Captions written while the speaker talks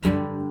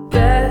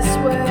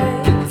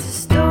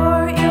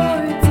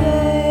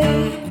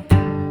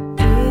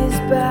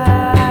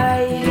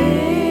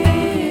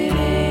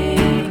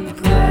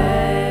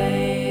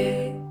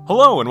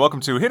welcome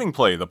to Hitting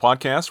Play, the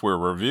podcast where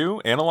we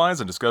review,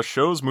 analyze, and discuss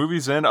shows,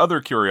 movies, and other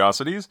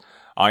curiosities.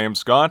 I am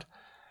Scott,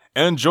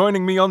 and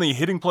joining me on the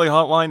Hitting Play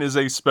hotline is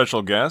a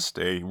special guest,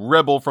 a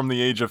rebel from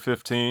the age of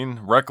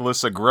 15,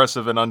 reckless,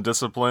 aggressive, and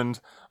undisciplined,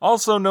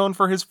 also known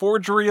for his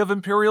forgery of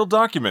Imperial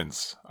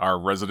documents, our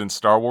resident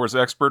Star Wars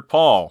expert,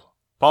 Paul.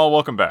 Paul,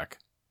 welcome back.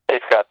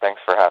 Hey, Scott,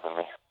 thanks for having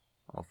me.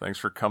 Well, thanks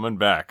for coming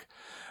back.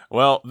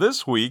 Well,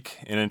 this week,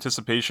 in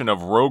anticipation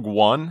of Rogue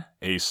One,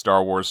 a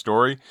Star Wars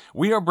story,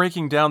 we are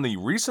breaking down the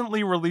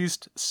recently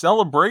released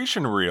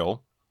Celebration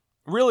Reel,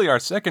 really our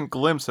second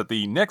glimpse at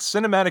the next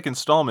cinematic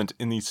installment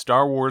in the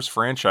Star Wars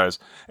franchise,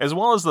 as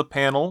well as the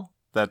panel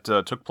that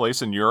took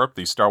place in Europe,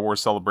 the Star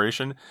Wars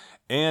Celebration,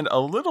 and a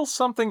little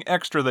something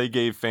extra they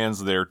gave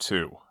fans there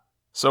too.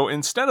 So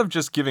instead of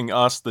just giving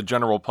us, the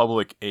general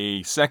public,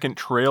 a second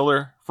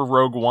trailer for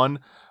Rogue One,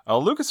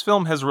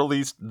 Lucasfilm has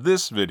released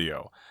this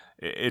video.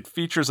 It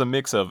features a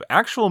mix of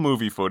actual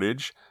movie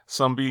footage,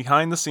 some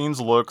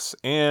behind-the-scenes looks,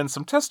 and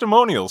some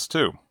testimonials,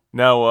 too.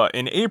 Now,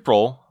 in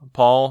April,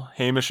 Paul,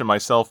 Hamish, and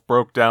myself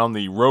broke down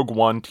the Rogue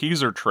One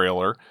teaser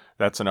trailer.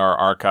 That's in our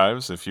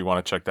archives, if you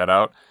want to check that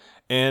out.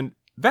 And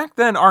back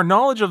then, our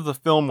knowledge of the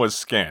film was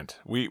scant.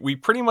 We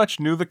pretty much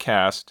knew the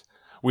cast.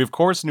 We, of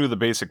course, knew the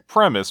basic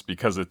premise,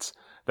 because it's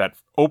that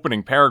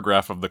opening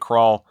paragraph of the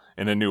crawl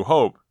in A New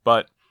Hope,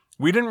 but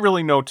we didn't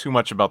really know too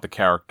much about the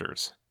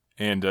characters.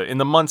 And in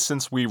the months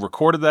since we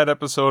recorded that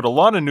episode, a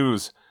lot of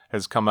news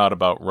has come out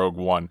about Rogue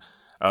One.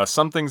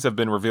 Some things have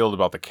been revealed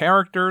about the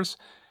characters,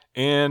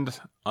 and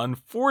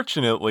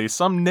unfortunately,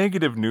 some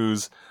negative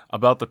news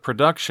about the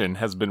production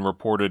has been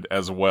reported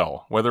as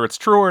well. Whether it's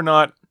true or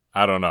not,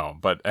 I don't know.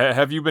 But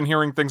have you been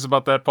hearing things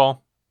about that,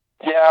 Paul?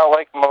 Yeah,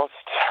 like most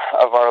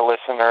of our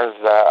listeners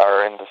that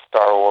are into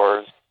Star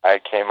Wars, I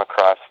came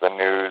across the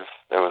news.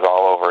 It was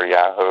all over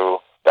Yahoo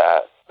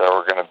that there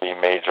were going to be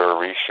major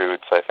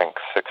reshoots. I think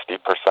 60%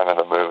 of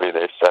the movie,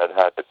 they said,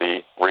 had to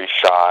be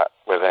reshot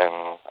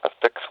within a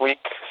 6-week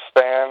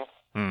span.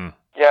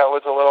 Yeah, it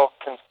was a little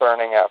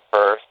concerning at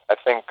first. I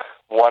think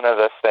one of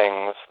the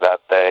things that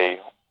they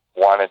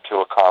wanted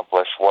to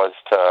accomplish was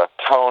to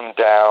tone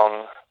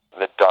down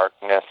the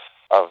darkness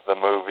of the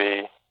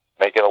movie,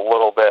 make it a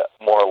little bit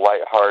more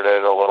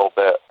lighthearted, a little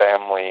bit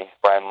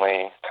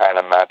family-friendly, kind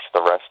of match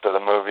the rest of the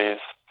movies,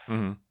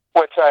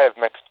 which I have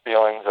mixed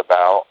feelings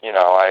about. You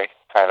know, I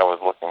kind of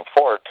was looking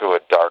forward to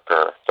a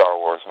darker Star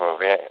Wars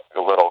movie, a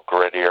little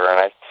grittier,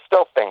 and I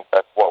still think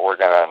that's what we're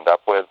going to end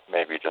up with,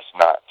 maybe just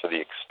not to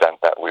the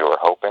extent that we were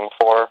hoping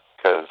for,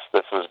 because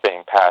this was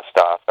being passed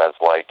off as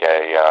like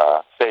a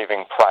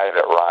Saving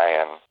Private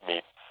Ryan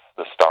meets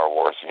the Star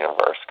Wars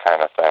universe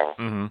kind of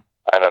thing.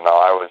 I don't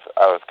know,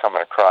 I was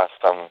coming across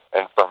some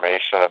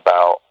information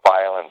about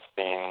violent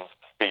scenes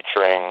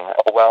featuring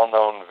a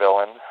well-known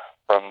villain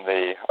from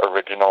the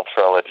original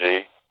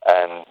trilogy,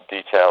 and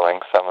detailing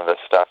some of the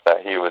stuff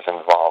that he was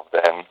involved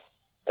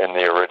in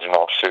the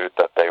original shoot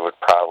that they would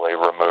probably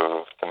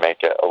remove to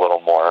make it a little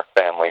more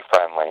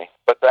family-friendly.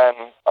 But then,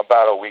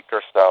 about a week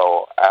or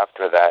so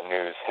after that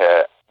news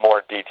hit,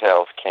 more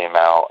details came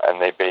out,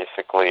 and they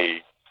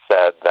basically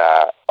said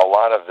that a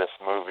lot of this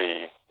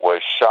movie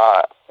was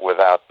shot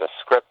without the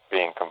script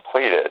being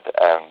completed,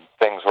 and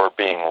things were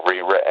being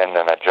rewritten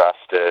and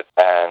adjusted,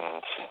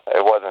 and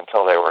it wasn't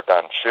until they were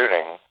done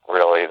shooting,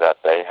 really, that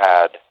they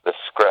had the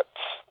scripts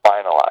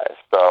finalized.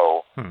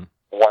 So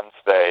once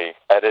they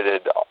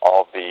edited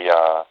all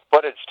the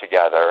footage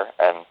together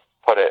and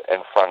put it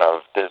in front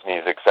of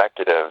Disney's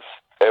executives,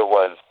 it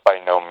was by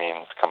no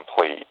means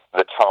complete.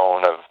 The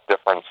tone of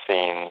different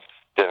scenes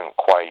didn't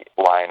quite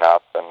line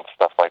up and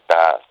stuff like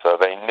that. So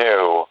they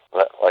knew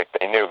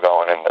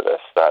going into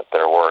this that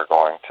there were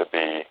going to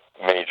be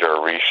major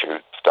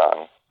reshoots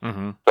done.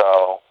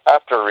 So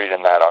after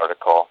reading that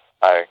article,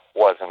 I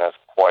wasn't as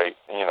quite,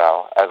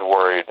 as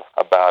worried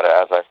about it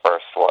as I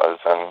first was.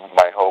 And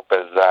my hope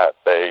is that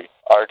they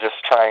are just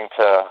trying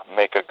to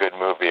make a good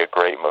movie a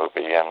great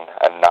movie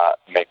and not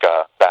make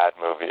a bad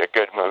movie a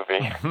good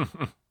movie.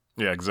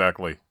 Yeah,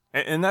 exactly.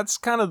 And that's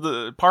kind of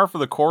the par for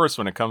the course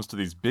when it comes to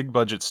these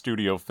big-budget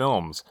studio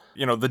films.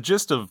 You know, the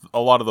gist of a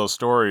lot of those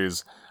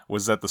stories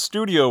was that the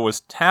studio was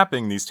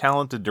tapping these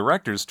talented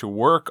directors to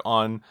work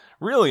on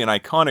really an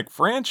iconic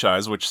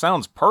franchise, which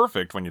sounds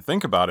perfect when you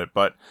think about it,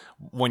 but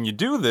when you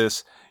do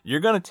this, you're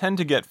going to tend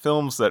to get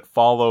films that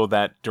follow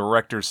that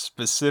director's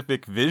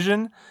specific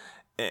vision,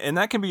 and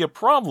that can be a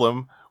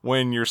problem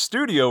when your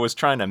studio is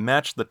trying to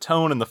match the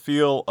tone and the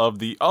feel of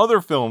the other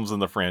films in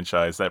the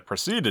franchise that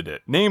preceded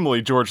it,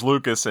 namely George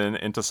Lucas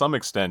and to some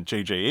extent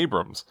J.J.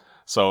 Abrams.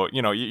 So,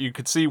 you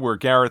could see where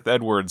Gareth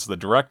Edwards, the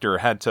director,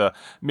 had to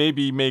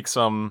maybe make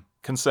some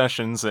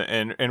concessions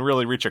and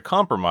really reach a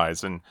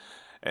compromise. And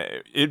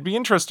it'd be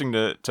interesting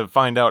to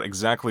find out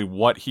exactly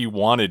what he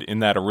wanted in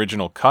that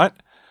original cut.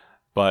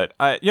 But,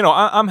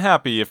 I'm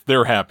happy if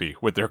they're happy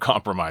with their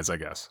compromise, I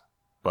guess.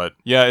 But,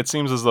 yeah, it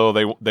seems as though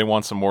they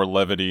want some more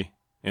levity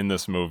in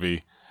this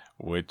movie,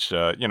 which,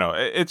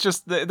 it's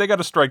just, they got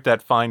to strike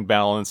that fine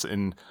balance,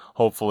 and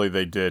hopefully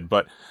they did.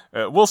 But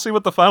we'll see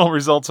what the final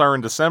results are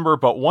in December.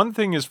 But one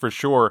thing is for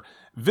sure,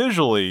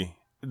 visually,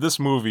 this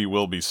movie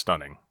will be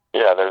stunning.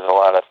 Yeah, there's a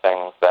lot of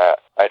things that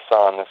I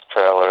saw in this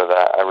trailer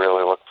that I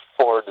really look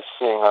forward to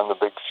seeing on the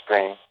big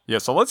screen. Yeah,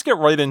 so let's get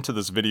right into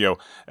this video.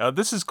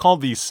 This is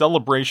called the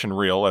Celebration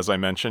Reel, as I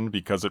mentioned,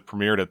 because it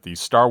premiered at the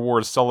Star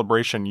Wars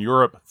Celebration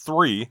Europe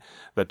 3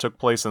 that took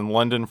place in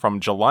London from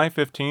July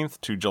 15th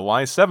to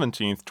July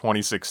 17th,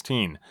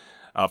 2016.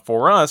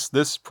 For us,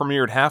 this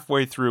premiered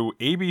halfway through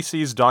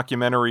ABC's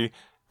documentary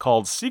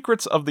called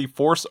Secrets of the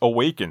Force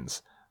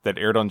Awakens that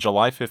aired on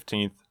July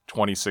 15th,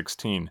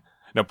 2016.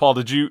 Now, Paul,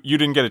 you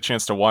didn't get a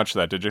chance to watch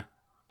that, did you?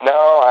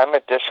 No, I'm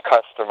a Dish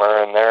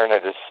customer, and they're in a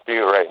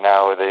dispute right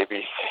now with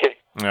ABC.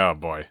 Oh,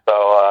 boy. So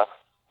I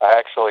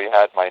actually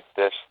had my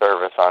Dish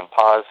service on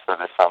pause for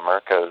the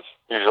summer, because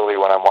usually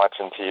when I'm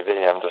watching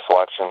TV, I'm just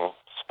watching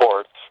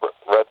sports,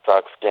 Red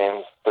Sox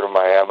games through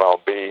my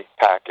MLB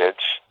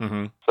package.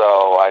 Mm-hmm.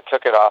 So I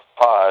took it off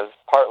pause,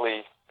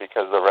 partly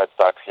because of the Red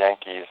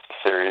Sox-Yankees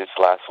series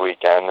last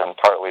weekend, and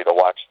partly to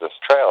watch this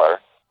trailer.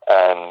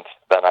 And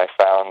then I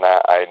found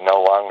that I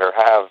no longer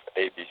have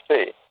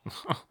ABC.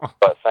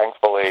 But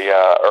thankfully,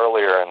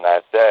 earlier in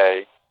that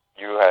day,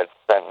 you had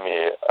sent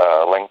me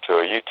a link to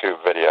a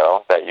YouTube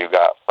video that you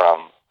got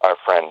from our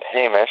friend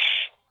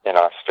Hamish in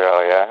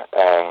Australia,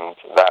 and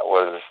that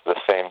was the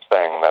same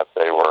thing that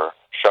they were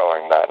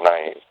showing that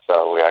night.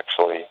 So we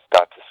actually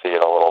got to see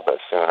it a little bit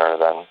sooner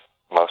than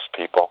most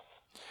people.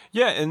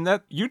 Yeah, and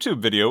that YouTube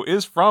video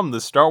is from the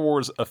Star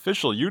Wars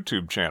official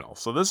YouTube channel.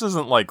 So this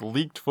isn't like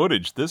leaked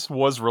footage. This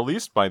was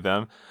released by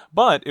them,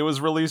 but it was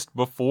released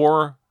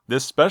before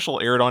this special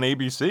aired on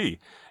ABC.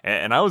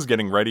 And I was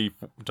getting ready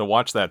to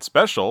watch that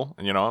special.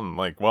 And, I'm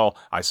like, well,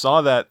 I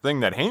saw that thing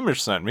that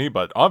Hamish sent me,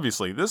 but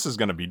obviously this is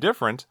going to be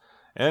different.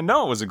 And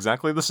no, it was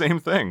exactly the same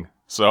thing.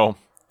 So,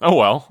 oh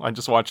well, I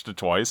just watched it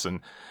twice, and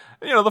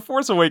the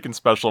Force Awakens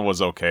special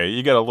was okay.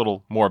 You get a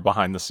little more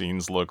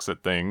behind-the-scenes looks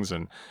at things,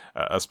 and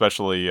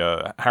especially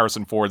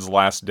Harrison Ford's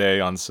last day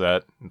on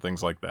set and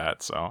things like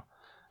that. So,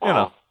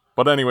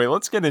 But anyway,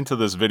 let's get into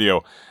this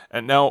video.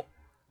 And now,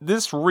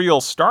 this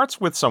reel starts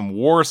with some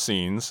war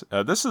scenes.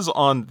 This is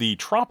on the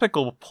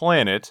tropical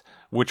planet,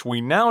 which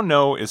we now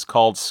know is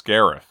called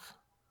Scarif.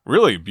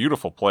 Really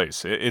beautiful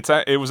place.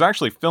 It was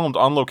actually filmed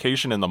on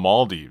location in the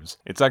Maldives.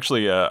 It's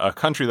actually a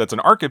country that's an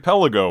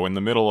archipelago in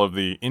the middle of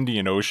the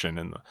Indian Ocean,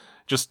 and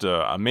just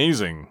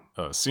amazing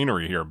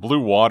scenery here. Blue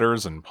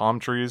waters and palm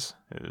trees.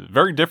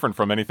 Very different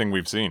from anything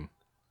we've seen.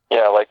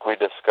 Yeah, like we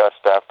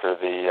discussed after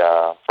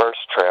the first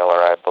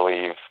trailer, I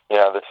believe,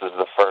 this is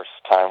the first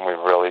time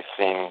we've really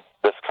seen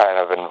this kind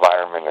of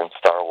environment in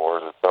Star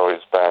Wars. It's always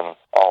been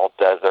all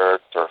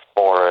desert or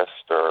forest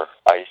or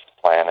ice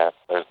planet.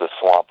 There's the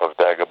swamp of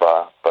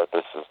Dagobah, but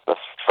this is the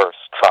first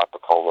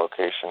tropical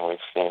location we've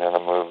seen in a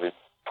movie,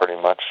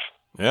 pretty much.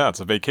 Yeah,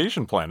 it's a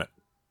vacation planet.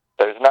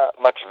 There's not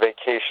much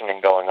vacationing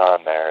going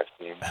on there, it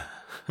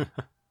seems.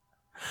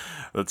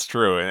 That's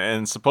true,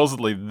 and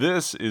supposedly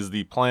this is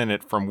the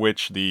planet from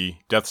which the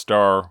Death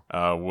Star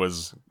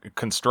was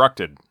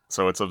constructed,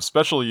 so it's of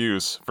special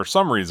use, for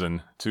some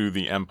reason, to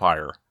the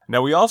Empire.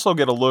 Now we also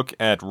get a look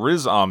at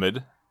Riz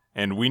Ahmed,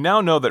 and we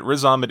now know that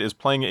Riz Ahmed is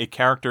playing a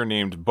character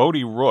named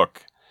Bodhi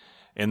Rook,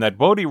 and that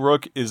Bodhi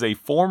Rook is a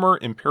former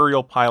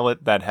Imperial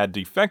pilot that had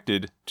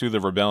defected to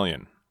the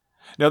Rebellion.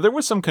 Now there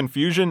was some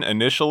confusion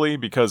initially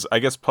because I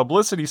guess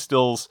publicity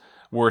stills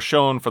were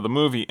shown for the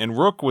movie, and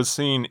Rook was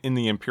seen in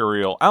the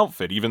Imperial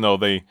outfit, even though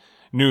they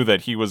knew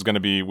that he was going to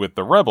be with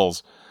the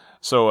rebels.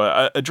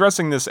 So,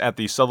 addressing this at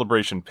the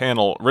Celebration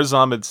panel, Riz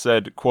Ahmed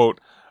said, quote,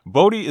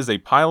 "Bodhi is a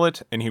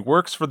pilot, and he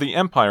works for the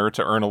Empire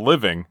to earn a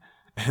living."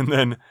 And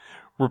then,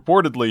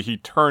 reportedly, he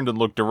turned and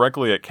looked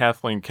directly at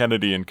Kathleen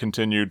Kennedy and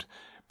continued,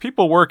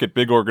 "People work at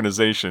big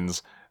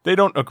organizations. They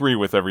don't agree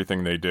with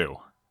everything they do."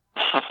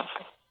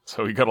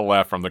 So he got a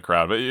laugh from the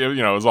crowd, but,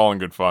 it was all in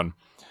good fun.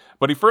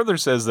 But he further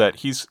says that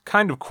he's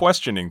kind of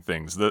questioning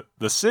things.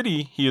 The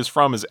city he is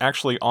from is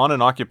actually on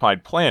an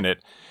occupied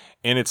planet,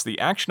 and it's the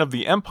action of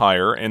the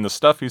Empire and the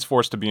stuff he's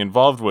forced to be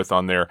involved with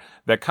on there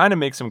that kind of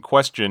makes him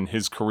question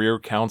his career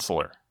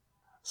counselor.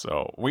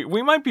 So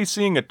we might be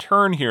seeing a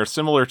turn here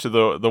similar to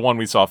the one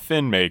we saw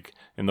Finn make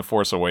in The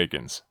Force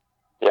Awakens.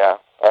 Yeah,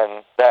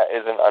 and that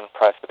isn't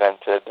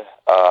unprecedented.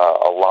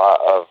 A lot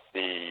of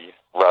the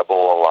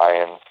Rebel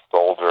Alliance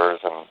soldiers,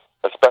 and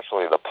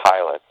especially the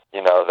pilots,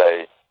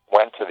 they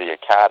went to the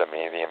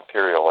academy, the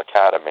Imperial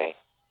Academy,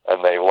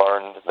 and they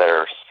learned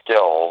their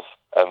skills,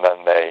 and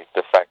then they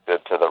defected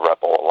to the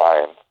Rebel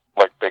Alliance.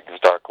 Like Biggs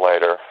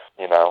Darklighter,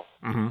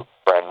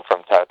 friend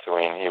from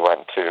Tatooine, he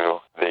went to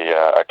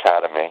the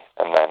academy,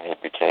 and then he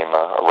became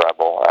a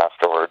rebel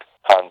afterward.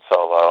 Han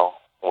Solo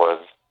was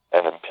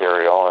an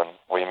Imperial, and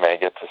we may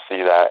get to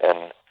see that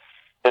in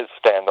his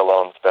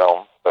standalone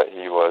film, but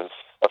he was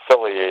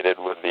affiliated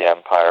with the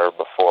Empire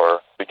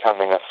before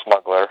becoming a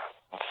smuggler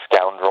and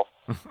scoundrel.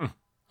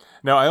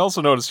 Now, I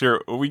also noticed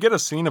here, we get a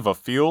scene of a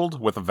field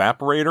with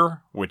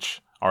evaporator,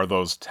 which are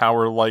those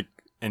tower-like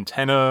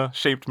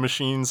antenna-shaped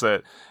machines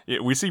that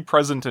we see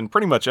present in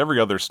pretty much every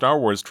other Star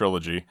Wars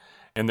trilogy,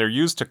 and they're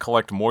used to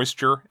collect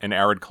moisture in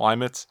arid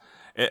climates.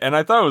 And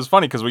I thought it was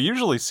funny because we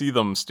usually see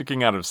them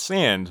sticking out of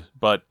sand,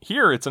 but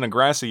here it's in a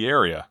grassy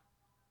area.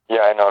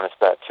 Yeah, I noticed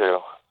that too.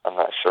 I'm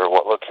not sure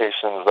what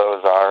locations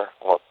those are,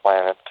 what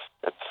planets.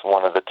 It's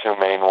one of the two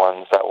main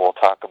ones that we'll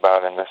talk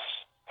about in this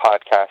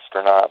podcast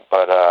or not,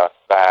 but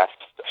vast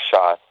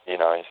shot. You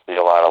see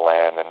a lot of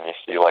land and you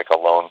see like a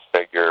lone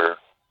figure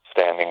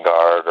standing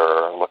guard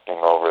or looking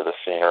over the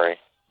scenery.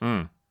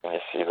 Mm. And you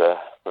see the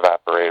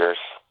evaporators.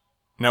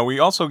 Now, we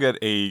also get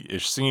a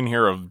scene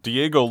here of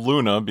Diego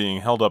Luna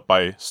being held up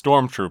by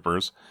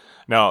stormtroopers.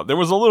 Now, there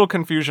was a little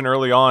confusion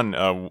early on,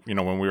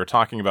 when we were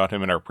talking about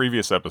him in our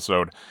previous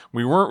episode.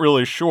 We weren't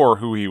really sure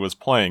who he was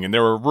playing, and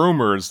there were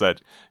rumors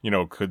that,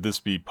 could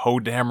this be Poe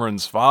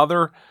Dameron's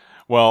father?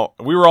 Well,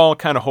 we were all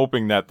kind of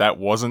hoping that that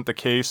wasn't the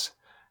case,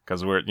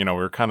 because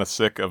we're kind of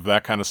sick of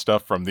that kind of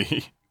stuff from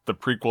the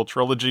prequel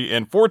trilogy,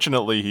 and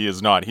fortunately he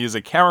is not. He is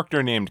a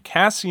character named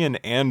Cassian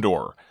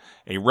Andor,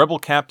 a rebel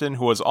captain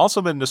who has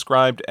also been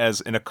described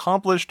as an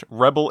accomplished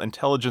rebel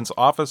intelligence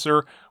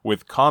officer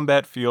with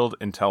combat field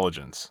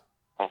intelligence.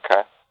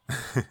 Okay.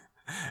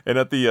 And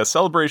at the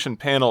celebration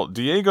panel,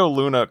 Diego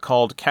Luna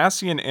called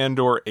Cassian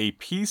Andor a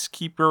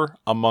peacekeeper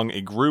among a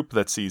group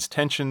that sees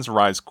tensions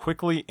rise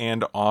quickly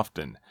and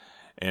often.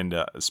 And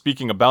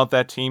speaking about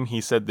that team, he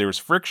said there's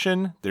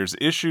friction, there's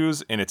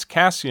issues, and it's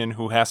Cassian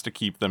who has to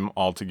keep them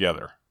all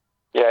together.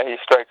 Yeah, he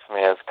strikes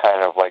me as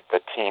kind of like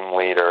the team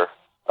leader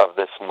of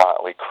this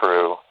motley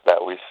crew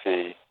that we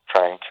see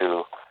trying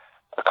to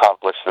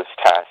accomplish this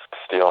task,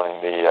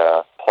 stealing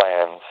the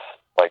plans.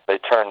 Like, they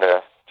turn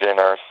to Jyn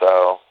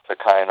Erso to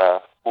kind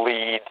of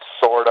lead,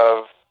 sort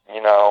of,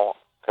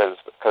 because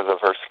of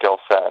her skill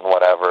set and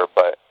whatever,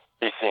 but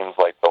he seems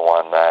like the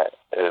one that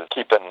is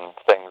keeping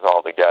things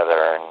all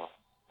together and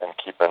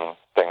keeping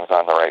things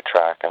on the right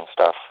track and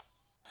stuff.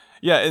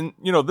 Yeah, and,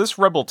 this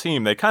rebel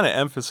team, they kind of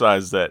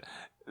emphasize that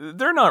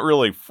they're not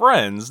really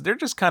friends. They're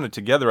just kind of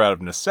together out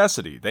of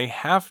necessity. They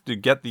have to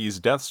get these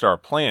Death Star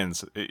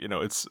plans.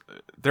 It's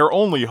their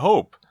only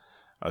hope,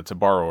 to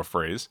borrow a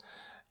phrase.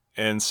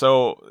 And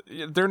so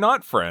they're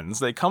not friends.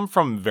 They come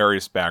from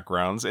various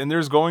backgrounds, and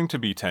there's going to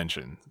be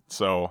tension.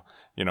 So,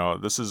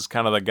 this is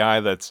kind of the guy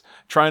that's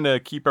trying to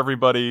keep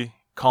everybody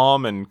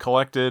calm and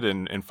collected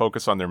and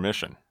focus on their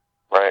mission.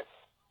 Right.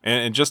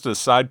 And just a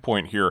side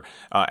point here,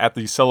 at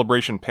the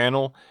celebration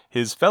panel,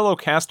 his fellow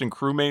cast and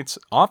crewmates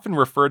often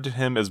referred to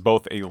him as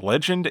both a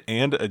legend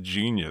and a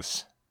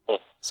genius.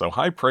 So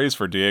high praise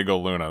for Diego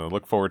Luna. I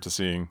look forward to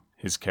seeing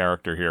his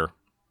character here.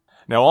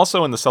 Now,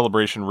 also in the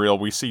celebration reel,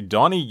 we see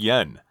Donnie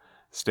Yen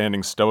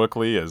standing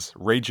stoically as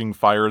raging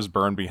fires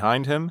burn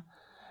behind him.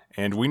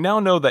 And we now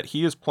know that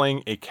he is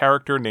playing a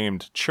character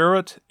named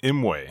Chirrut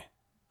Imwe.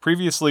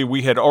 Previously,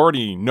 we had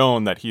already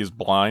known that he is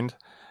blind,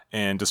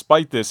 and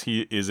despite this,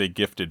 he is a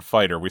gifted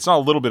fighter. We saw a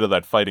little bit of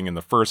that fighting in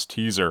the first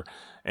teaser,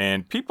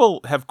 and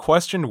people have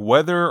questioned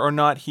whether or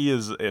not he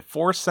is a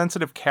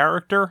Force-sensitive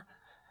character,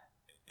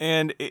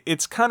 and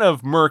it's kind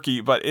of murky,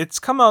 but it's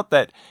come out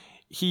that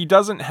he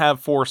doesn't have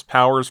Force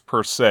powers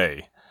per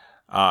se.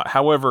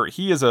 However,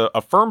 he is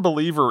a firm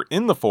believer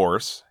in the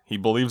Force. He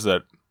believes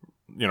that,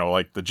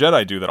 like the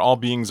Jedi do, that all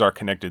beings are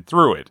connected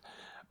through it,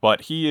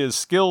 but he is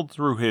skilled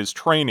through his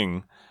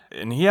training,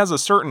 and he has a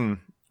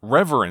certain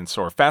reverence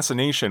or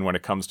fascination when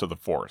it comes to the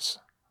Force.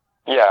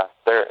 Yeah,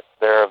 there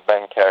have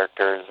been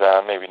characters,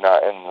 maybe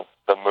not in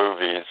the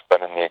movies,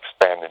 but in the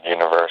expanded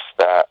universe,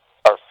 that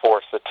are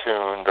Force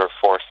attuned or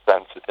Force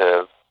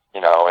sensitive.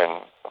 In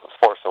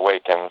Force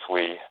Awakens,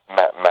 we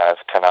met Maz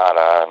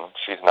Kanata, and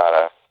she's not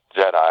a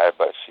Jedi,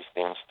 but she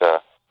seems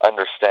to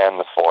understand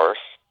the Force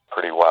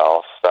pretty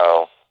well.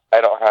 So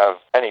I don't have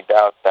any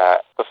doubt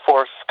that the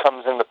Force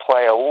comes into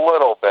play a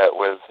little bit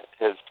with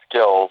his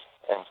skills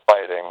in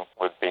fighting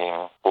with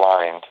being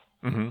blind.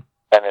 Mm-hmm.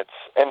 And it's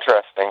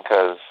interesting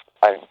because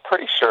I'm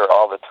pretty sure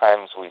all the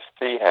times we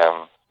see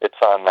him,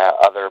 it's on that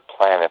other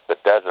planet, the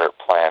desert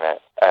planet.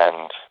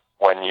 And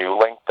when you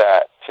link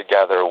that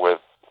together with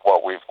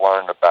what we've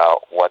learned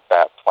about what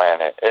that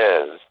planet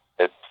is,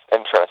 it's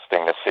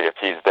interesting to see if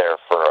he's there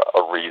for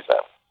a reason.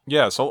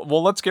 Yeah, so,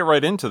 let's get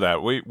right into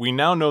that. We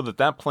now know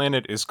that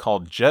planet is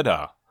called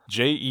Jedha,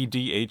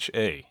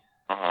 Jedha.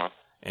 Mm-hmm.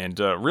 And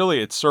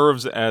really, it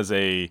serves as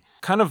a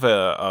kind of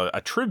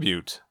a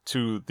tribute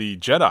to the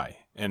Jedi.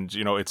 And,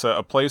 it's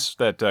a place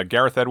that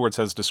Gareth Edwards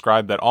has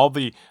described that all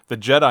the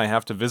Jedi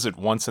have to visit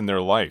once in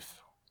their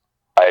life.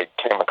 I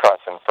came across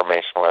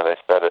information where they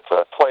said it's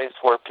a place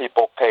where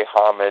people pay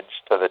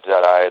homage to the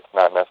Jedi. It's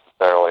not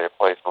necessarily a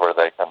place where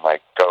they can,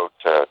 go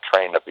to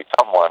train to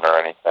become one or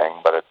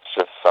anything, but it's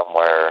just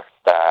somewhere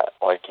that,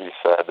 like you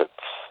said, it's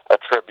a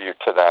tribute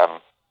to them.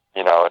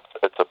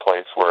 It's a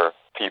place where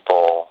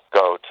people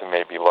go to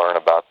maybe learn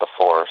about the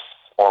Force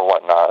or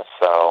whatnot.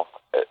 So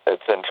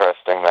it's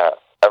interesting that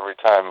every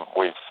time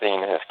we've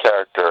seen his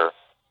character,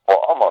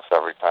 well, almost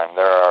every time,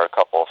 there are a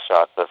couple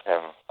shots of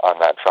him on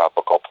that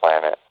tropical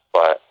planet,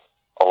 but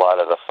a lot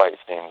of the fight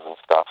scenes and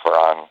stuff are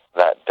on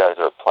that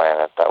desert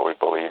planet that we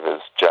believe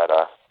is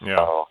Jedha. Yeah.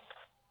 So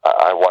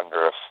I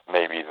wonder if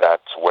maybe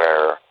that's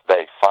where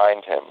they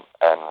find him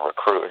and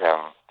recruit him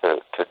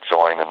to to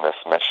join in this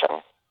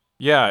mission.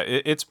 Yeah,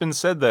 it's been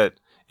said that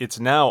it's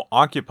now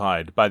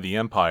occupied by the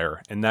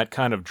Empire, and that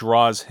kind of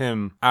draws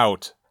him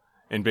out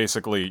and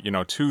basically,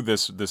 to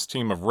this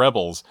team of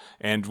rebels.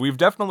 And we've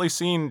definitely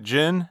seen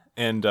Jyn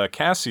and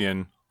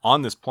Cassian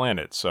on this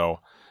planet, so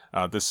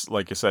this,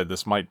 like you said,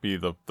 this might be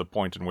the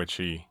point in which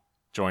he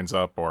joins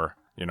up or,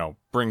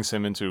 brings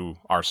him into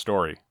our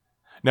story.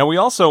 Now, we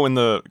also, in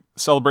the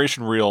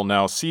celebration reel,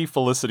 now see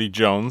Felicity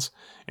Jones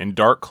in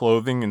dark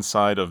clothing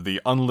inside of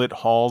the unlit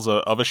halls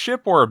of a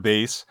ship or a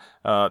base.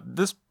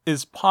 This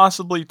is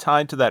possibly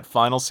tied to that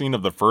final scene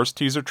of the first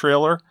teaser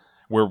trailer,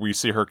 where we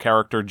see her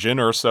character Jyn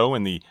Erso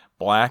in the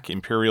black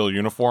Imperial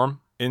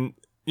uniform. And,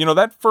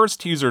 that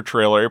first teaser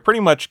trailer, it pretty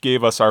much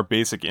gave us our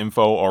basic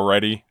info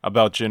already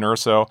about Jyn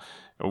Erso.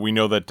 We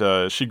know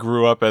that she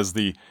grew up as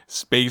the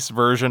space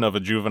version of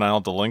a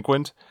juvenile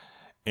delinquent,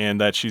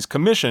 and that she's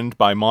commissioned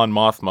by Mon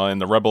Mothma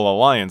and the Rebel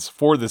Alliance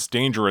for this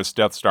dangerous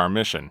Death Star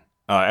mission.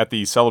 At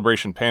the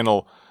celebration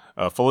panel,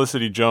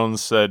 Felicity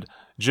Jones said,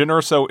 "Jyn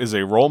Erso is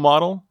a role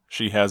model.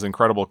 She has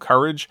incredible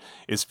courage,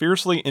 is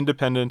fiercely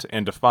independent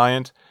and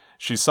defiant.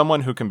 She's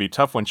someone who can be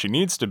tough when she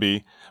needs to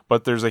be,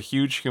 but there's a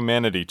huge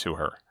humanity to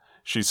her.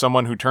 She's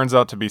someone who turns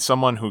out to be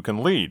someone who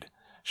can lead.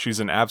 She's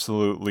an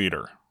absolute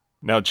leader."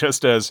 Now,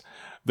 just as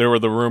there were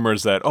the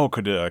rumors that,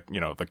 could,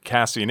 the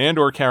Cassian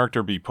Andor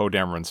character be Poe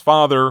Dameron's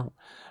father,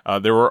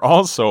 there were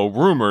also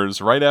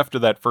rumors right after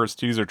that first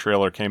teaser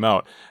trailer came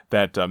out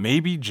that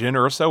maybe Jyn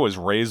Erso is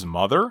Rey's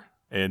mother.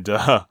 And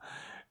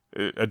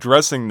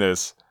addressing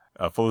this,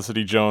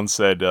 Felicity Jones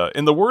said,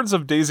 "In the words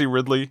of Daisy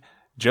Ridley,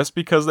 just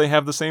because they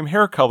have the same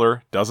hair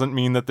color doesn't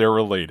mean that they're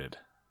related."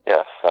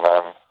 Yes, and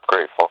I'm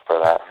grateful for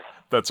that.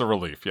 That's a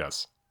relief,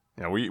 yes.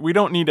 We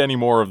don't need any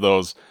more of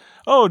those,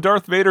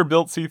 Darth Vader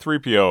built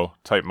C-3PO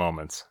type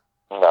moments.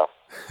 No.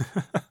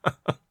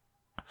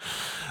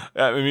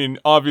 I mean,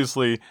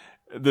 obviously,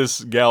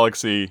 this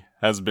galaxy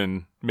has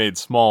been made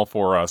small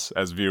for us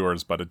as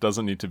viewers, but it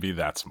doesn't need to be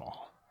that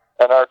small.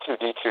 And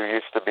R2-D2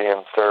 used to be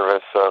in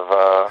service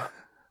of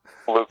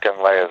Luke and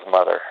Leia's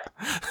mother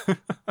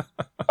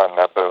on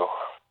Naboo.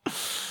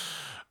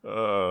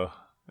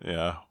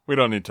 Yeah, we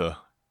don't need to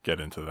get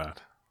into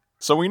that.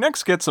 So we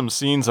next get some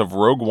scenes of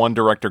Rogue One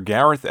director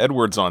Gareth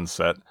Edwards on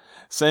set,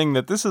 saying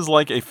that this is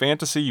like a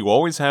fantasy you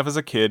always have as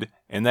a kid,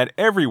 and that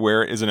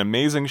everywhere is an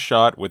amazing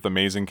shot with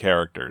amazing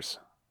characters.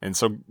 And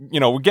so,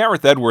 with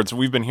Gareth Edwards,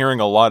 we've been hearing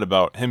a lot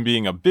about him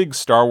being a big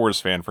Star Wars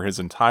fan for his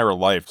entire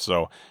life,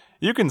 so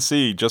you can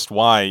see just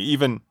why,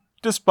 even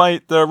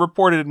despite the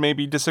reported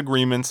maybe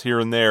disagreements here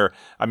and there,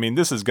 I mean,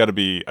 this has got to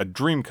be a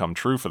dream come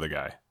true for the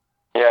guy.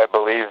 Yeah, I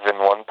believe in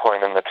one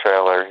point in the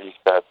trailer he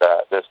said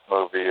that this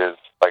movie is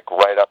like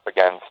right up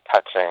against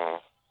touching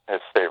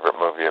his favorite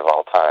movie of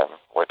all time,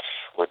 which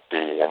would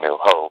be A New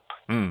Hope.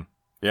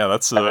 Yeah,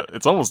 that's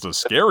it's almost a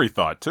scary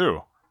thought,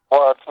 too.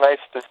 Well, it's nice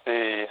to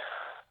see,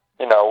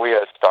 we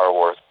as Star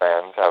Wars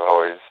fans have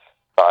always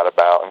thought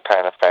about and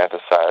kind of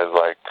fantasized,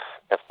 like,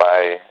 if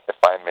I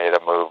made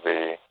a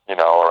movie,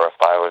 or if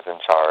I was in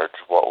charge,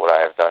 what would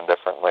I have done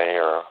differently,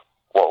 or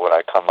what would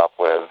I come up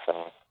with?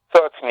 And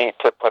so it's neat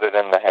to put it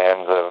in the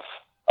hands of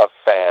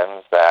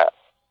fans that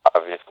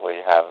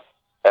obviously have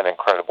an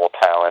incredible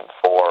talent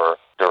for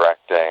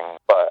directing.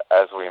 But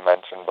as we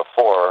mentioned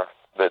before,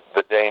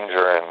 the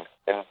danger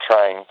in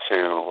trying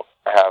to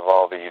have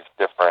all these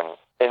different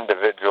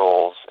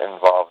individuals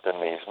involved in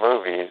these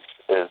movies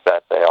is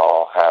that they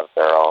all have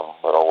their own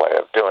little way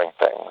of doing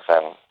things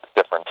and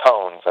different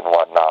tones and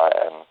whatnot,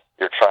 and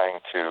you're trying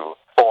to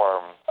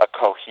form a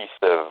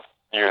cohesive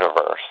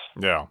universe.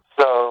 Yeah.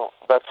 So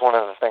that's one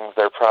of the things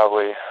they're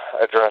probably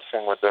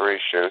addressing with the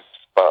reshoots,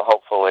 but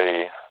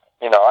hopefully,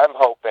 I'm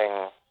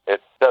hoping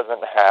it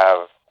doesn't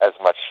have as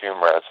much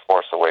humor as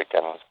Force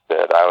Awakens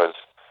did. I was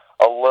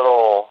a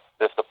little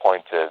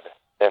disappointed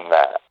in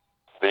that.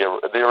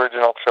 The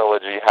original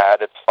trilogy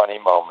had its funny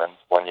moments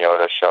when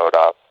Yoda showed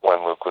up,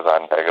 when Luke was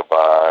on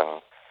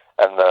Dagobah,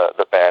 and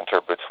the banter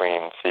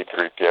between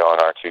C-3PO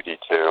and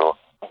R2-D2,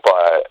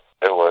 but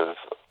it was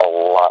a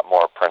lot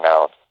more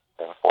pronounced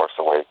in Force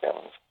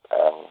Awakens.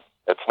 And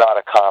it's not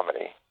a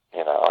comedy,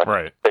 it's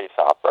right. a space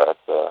opera,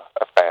 it's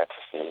a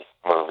fantasy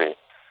movie.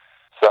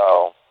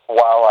 So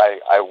while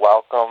I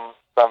welcome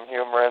some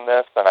humor in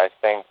this, and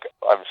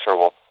I'm sure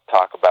we'll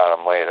talk about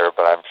him later,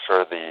 but I'm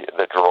sure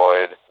the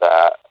droid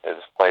that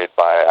is played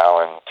by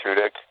Alan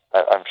Tudyk,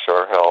 I'm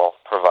sure he'll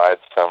provide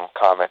some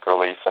comic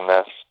relief in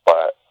this,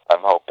 but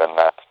I'm hoping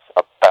that's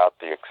about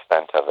the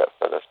extent of it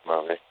for this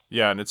movie.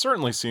 Yeah, and it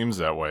certainly seems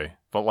that way.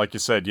 But like you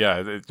said,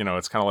 yeah, it's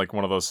kind of like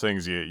one of those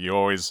things you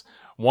always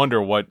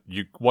wonder what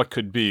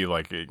could be,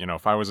 like,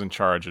 if I was in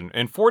charge.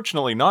 And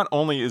fortunately, not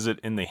only is it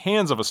in the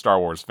hands of a Star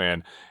Wars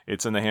fan,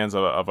 it's in the hands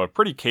of a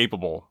pretty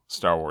capable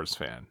Star Wars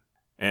fan.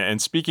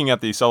 And speaking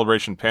at the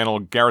celebration panel,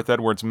 Gareth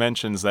Edwards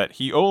mentions that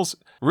he owes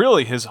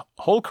really his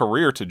whole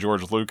career to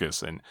George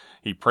Lucas, and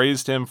he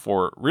praised him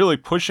for really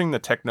pushing the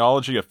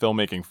technology of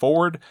filmmaking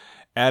forward,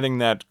 adding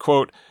that,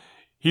 quote,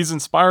 "He's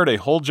inspired a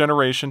whole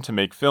generation to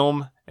make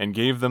film and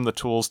gave them the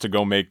tools to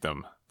go make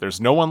them. There's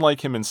no one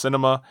like him in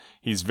cinema.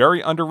 He's very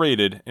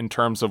underrated in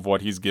terms of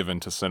what he's given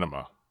to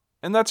cinema.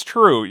 And that's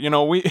true. You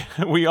know,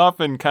 we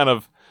often kind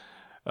of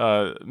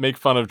make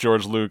fun of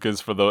George Lucas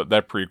for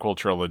that prequel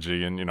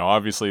trilogy. And, you know,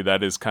 obviously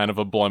that is kind of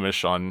a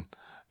blemish on,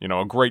 you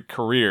know, a great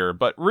career.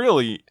 But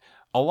really,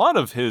 a lot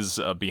of his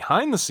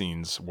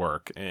behind-the-scenes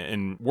work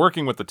and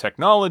working with the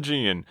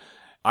technology and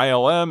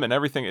ILM and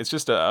everything, it's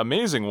just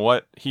amazing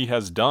what he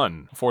has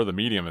done for the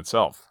medium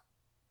itself.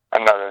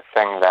 Another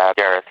thing that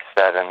Gareth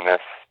said in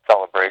this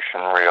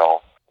celebration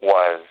reel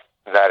was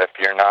that if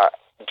you're not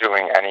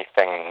doing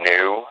anything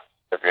new,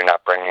 if you're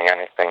not bringing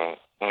anything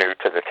new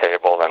to the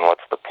table, then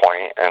what's the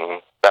point?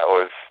 And that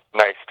was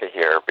nice to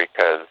hear,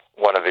 because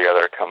one of the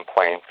other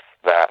complaints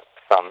that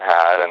some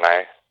had, and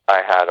I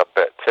had a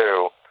bit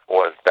too,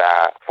 was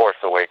that Force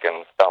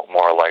Awakens felt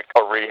more like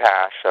a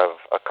rehash of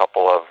a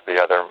couple of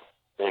the other,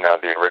 you know,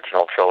 the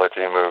original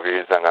trilogy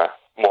movies, and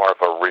more of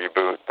a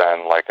reboot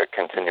than like a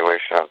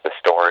continuation of the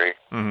story.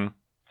 Mm-hmm.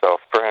 So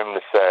for him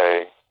to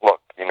say, look,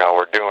 you know,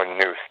 we're doing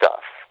new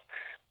stuff,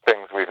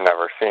 things we've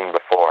never seen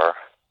before,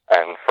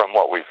 and from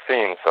what we've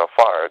seen so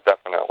far, it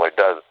definitely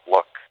does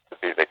look to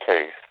be the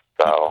case.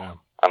 So yeah.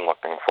 I'm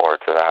looking forward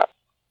to that.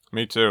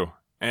 Me too.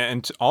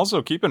 And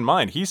also keep in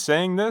mind, he's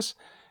saying this,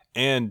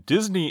 and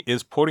Disney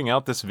is putting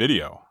out this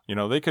video. You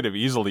know, they could have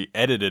easily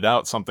edited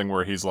out something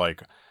where he's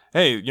like,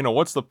 hey, you know,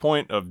 what's the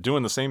point of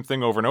doing the same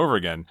thing over and over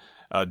again?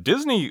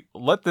 Disney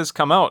let this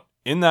come out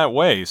in that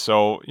way.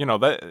 So, you know,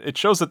 that it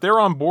shows that they're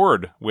on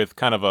board with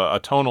kind of a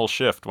tonal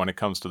shift when it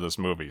comes to this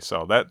movie.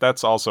 So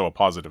that's also a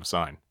positive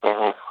sign.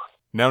 Mm-hmm.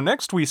 Now,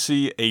 next we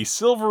see a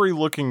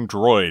silvery-looking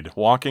droid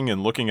walking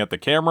and looking at the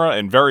camera,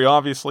 and very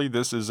obviously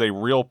this is a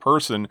real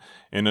person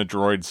in a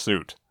droid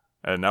suit.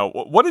 And now,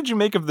 what did you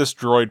make of this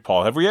droid,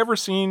 Paul? Have we ever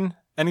seen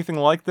anything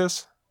like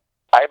this?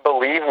 I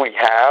believe we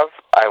have.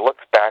 I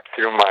looked back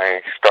through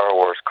my Star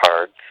Wars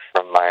cards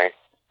from my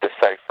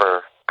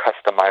Decipher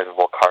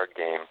customizable card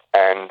game,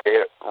 and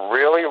it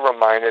really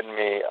reminded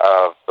me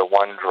of the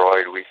one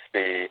droid we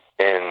see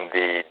in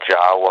the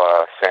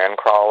Jawa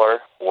Sandcrawler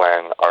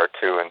when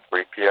R2 and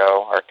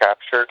 3PO are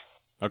captured.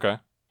 Okay.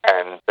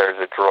 And there's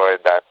a droid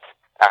that's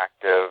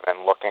active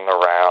and looking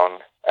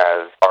around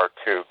as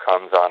R2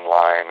 comes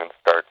online and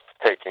starts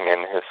taking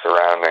in his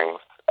surroundings,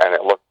 and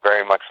it looked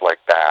very much like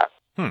that.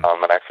 And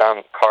I found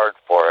a card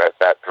for it.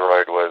 That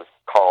droid was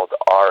called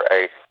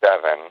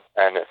RA7,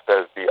 and it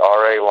says the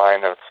RA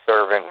line of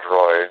servant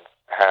droids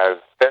has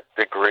 5th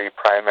degree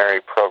primary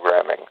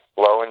programming,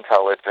 low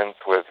intelligence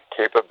with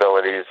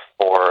capabilities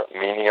for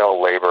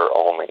menial labor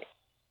only,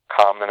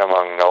 common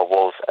among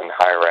nobles and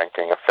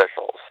high-ranking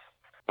officials.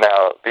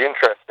 Now, the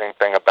interesting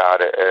thing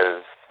about it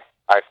is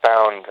I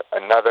found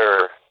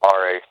another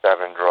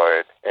RA7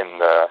 droid in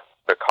the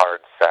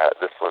card set.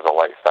 This was a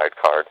light side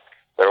card.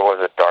 There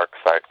was a dark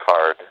side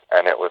card,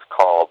 and it was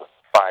called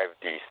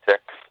 5D6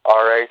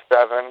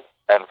 RA7,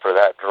 and for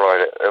that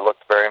droid, it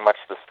looked very much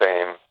the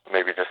same,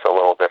 maybe just a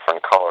little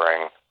different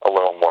coloring, a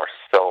little more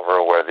silver,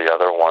 where the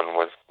other one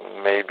was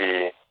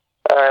maybe,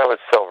 it was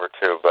silver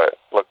too, but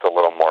looked a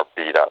little more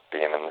beat up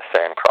being in the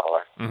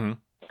Sandcrawler. Mm-hmm.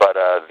 But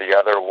the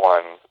other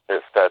one,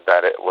 it said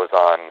that it was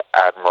on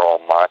Admiral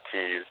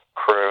Mati's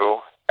crew,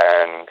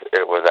 and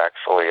it was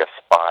actually a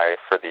spy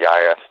for the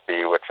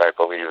ISB, which I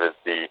believe is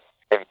the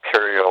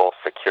Imperial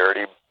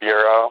Security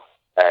Bureau,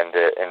 and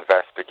it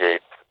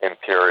investigates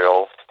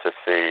Imperials to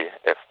see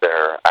if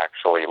they're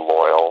actually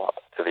loyal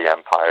to the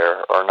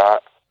Empire or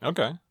not.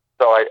 Okay.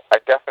 So I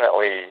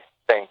definitely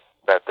think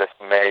that this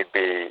may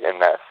be in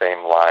that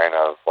same line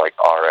of like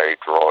RA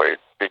droid,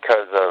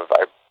 because of,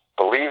 I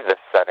believe the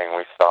setting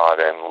we saw it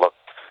in looked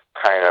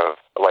kind of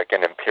like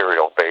an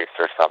Imperial base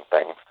or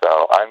something.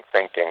 So I'm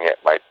thinking it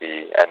might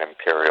be an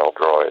Imperial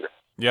droid.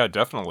 Yeah,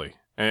 definitely.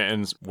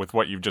 And with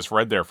what you've just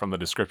read there from the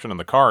description in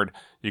the card,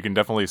 you can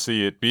definitely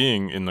see it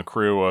being in the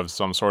crew of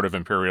some sort of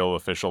Imperial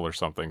official or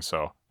something.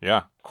 So,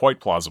 yeah,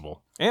 quite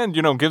plausible. And,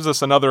 you know, gives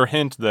us another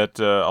hint that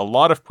a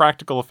lot of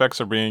practical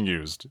effects are being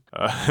used.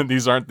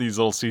 These aren't these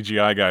little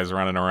CGI guys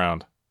running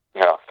around.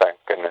 No, thank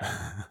goodness.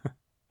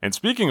 And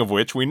speaking of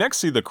which, we next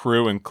see the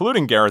crew,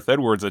 including Gareth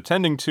Edwards,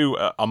 attending to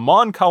a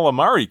Mon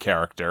Calamari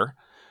character.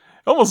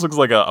 It almost looks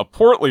like a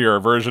portlier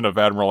version of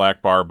Admiral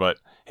Akbar, but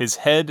his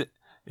head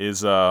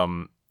is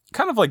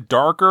kind of like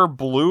darker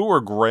blue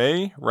or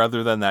gray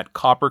rather than that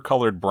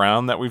copper-colored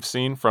brown that we've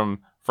seen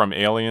from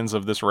aliens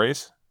of this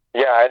race.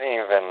 Yeah, I didn't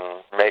even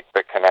make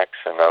the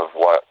connection of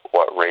what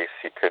race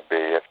he could be,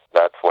 if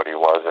that's what he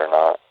was or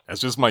not.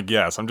 That's just my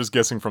guess. I'm just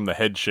guessing from the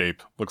head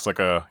shape. Looks like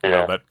you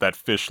know, that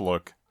fish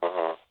look.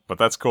 Mm-hmm. But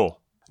that's cool.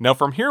 Now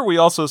from here we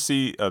also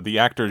see the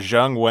actor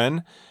Zhang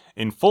Wen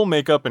in full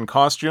makeup and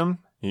costume.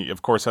 He,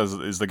 of course,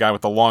 is the guy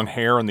with the long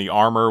hair and the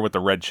armor with the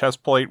red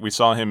chest plate. We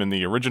saw him in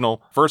the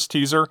original first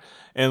teaser,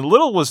 and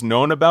little was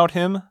known about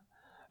him.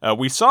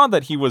 We saw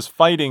that he was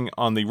fighting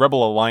on the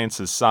Rebel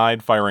Alliance's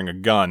side, firing a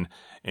gun,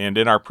 and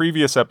in our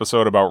previous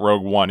episode about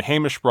Rogue One,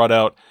 Hamish brought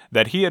out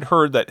that he had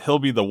heard that he'll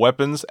be the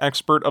weapons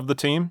expert of the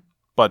team,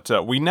 but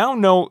we now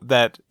know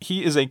that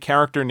he is a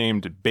character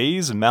named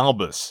Baze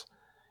Malbus.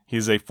 He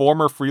is a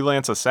former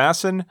freelance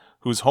assassin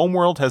whose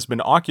homeworld has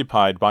been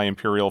occupied by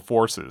Imperial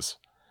forces.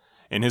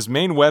 And his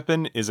main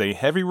weapon is a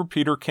heavy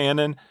repeater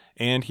cannon,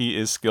 and he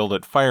is skilled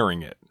at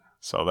firing it.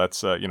 So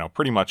that's,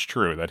 pretty much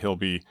true, that he'll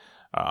be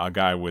a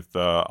guy with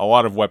a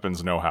lot of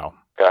weapons know-how.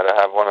 Gotta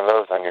have one of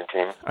those on your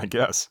team. I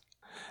guess.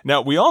 Now,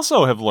 we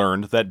also have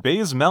learned that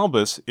Baze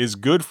Malbus is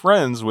good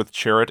friends with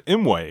Chirrut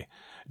Imwe,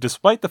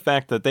 despite the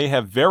fact that they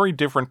have very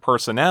different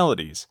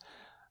personalities.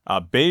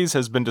 Baze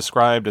has been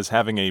described as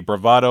having a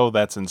bravado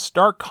that's in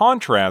stark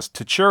contrast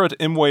to Chirrut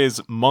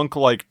Imwe's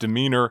monk-like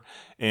demeanor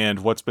and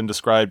what's been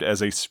described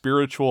as a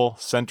spiritual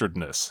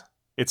centeredness.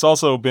 It's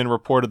also been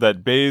reported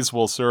that Baze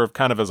will serve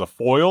kind of as a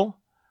foil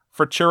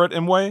for Chirrut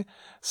Imwe,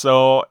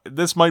 so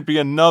this might be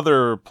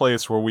another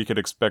place where we could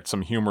expect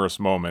some humorous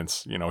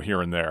moments,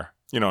 here and there.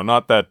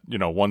 Not that,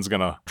 one's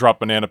gonna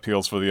drop banana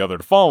peels for the other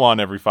to fall on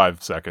every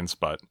 5 seconds,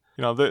 but,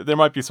 there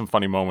might be some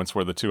funny moments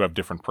where the two have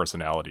different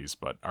personalities,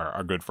 but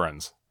are good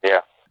friends.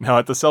 Yeah. Now,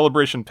 at the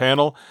celebration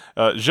panel,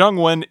 Zhang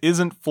Wen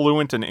isn't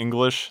fluent in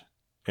English,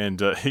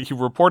 and he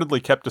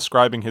reportedly kept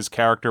describing his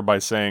character by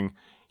saying,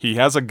 he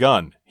has a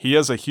gun. He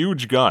has a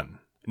huge gun.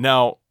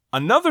 Now,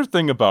 another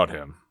thing about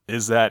him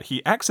is that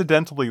he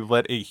accidentally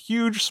let a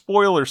huge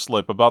spoiler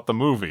slip about the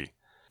movie.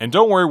 And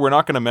don't worry, we're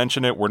not going to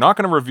mention it. We're not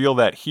going to reveal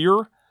that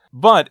here,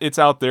 but it's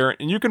out there,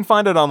 and you can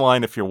find it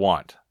online if you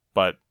want.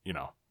 But,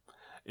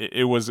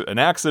 it was an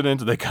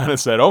accident. They kind of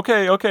said,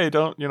 okay,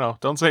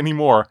 don't say any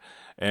more.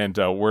 And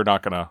we're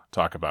not going to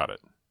talk about it.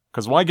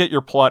 Because why get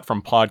your plot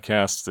from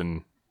podcasts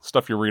and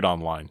stuff you read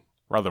online,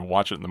 rather than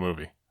watch it in the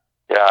movie?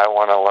 Yeah, I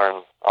want to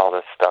learn all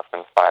this stuff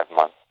in 5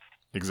 months.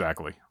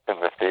 Exactly. In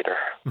the theater.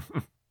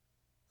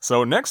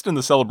 So next in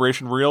the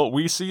celebration reel,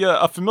 we see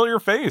a familiar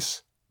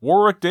face,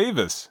 Warwick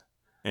Davis.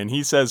 And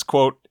he says,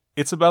 quote,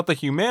 "It's about the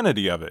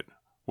humanity of it,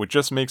 which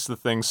just makes the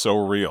thing so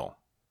real."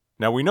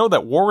 Now we know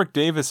that Warwick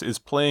Davis is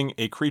playing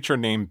a creature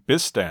named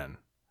Bistan.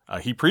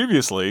 He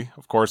previously,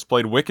 of course,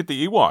 played Wicket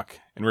the Ewok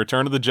in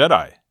Return of the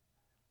Jedi.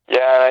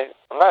 Yeah,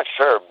 I'm not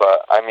sure,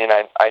 but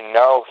I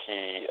know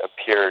he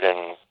appeared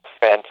in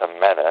Phantom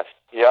Menace.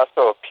 He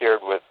also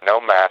appeared with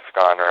no mask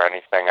on or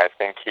anything. I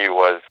think he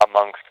was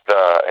amongst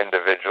the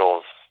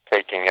individuals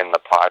taking in the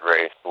pod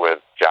race with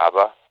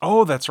Jabba.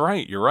 Oh, that's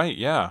right. You're right,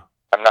 yeah.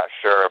 I'm not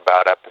sure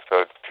about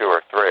episodes 2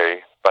 or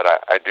 3, but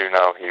I do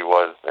know he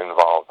was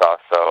involved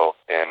also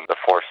in The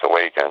Force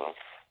Awakens.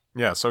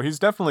 Yeah, so he's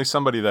definitely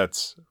somebody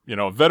that's,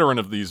 a veteran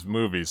of these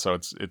movies, so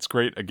it's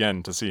great,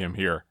 again, to see him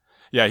here.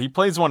 Yeah, he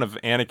plays one of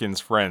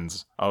Anakin's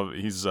friends.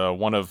 He's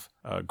one of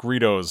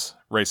Greedo's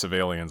race of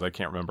aliens. I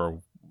can't remember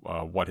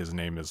what his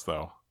name is,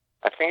 though.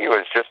 I think he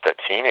was just a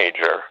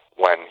teenager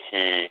when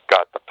he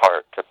got the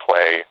part to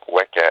play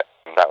Wicket.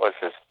 That was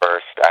his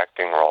first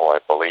acting role, I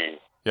believe.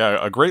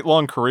 Yeah, a great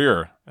long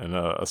career, and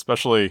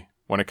especially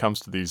when it comes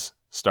to these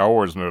Star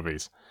Wars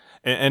movies.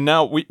 And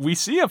now we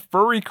see a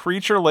furry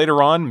creature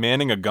later on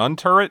manning a gun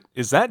turret.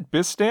 Is that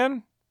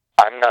Bistan?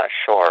 I'm not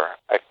sure.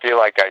 I feel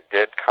like I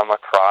did come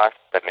across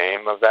the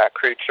name of that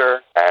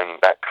creature, and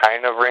that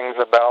kind of rings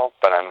a bell,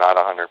 but I'm not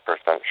 100%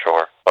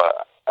 sure.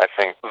 But I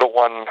think the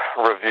one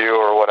review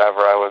or whatever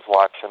I was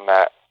watching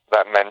that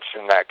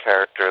mentioned that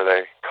character,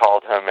 they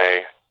called him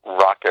a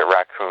rocket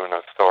raccoon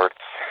of sorts.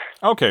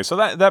 Okay, so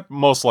that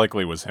most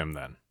likely was him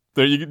then.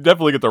 You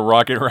definitely get the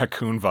rocket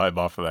raccoon vibe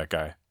off of that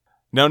guy.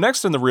 Now,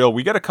 next in the reel,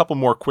 we get a couple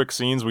more quick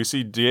scenes. We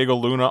see Diego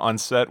Luna on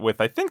set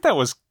with, I think that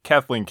was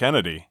Kathleen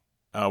Kennedy.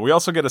 We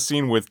also get a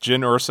scene with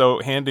Jyn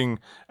Erso handing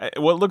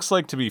what looks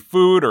like to be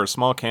food or a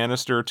small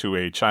canister to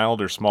a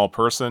child or small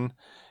person.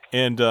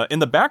 And in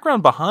the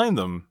background behind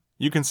them,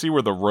 you can see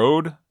where the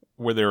road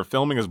where they're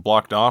filming is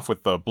blocked off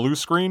with the blue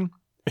screen.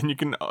 And you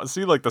can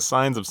see like the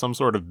signs of some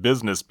sort of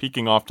business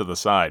peeking off to the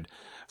side.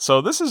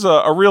 So this is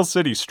a real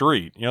city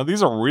street.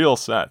 These are real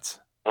sets.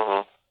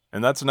 Mm-hmm.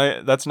 And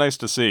that's nice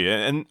to see.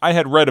 And I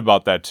had read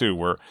about that too,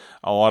 where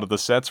a lot of the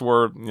sets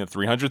were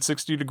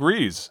 360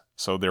 degrees.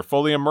 So they're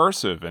fully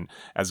immersive. And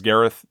as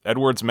Gareth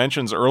Edwards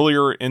mentions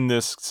earlier in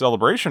this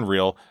celebration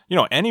reel,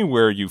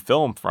 anywhere you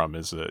film from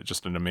is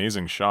just an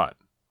amazing shot.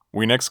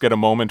 We next get a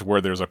moment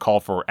where there's a call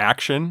for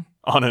action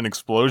on an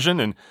explosion.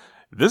 And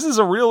this is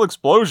a real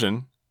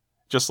explosion.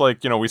 Just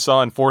like, we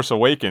saw in Force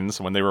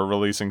Awakens when they were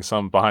releasing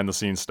some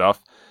behind-the-scenes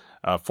stuff.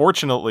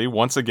 Fortunately,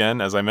 once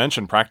again, as I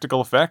mentioned, practical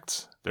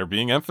effects, they're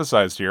being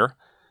emphasized here.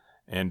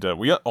 And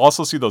we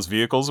also see those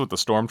vehicles with the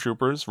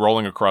stormtroopers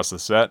rolling across the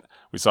set.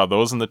 We saw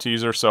those in the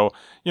teaser. So,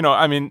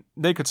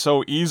 they could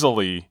so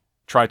easily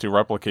try to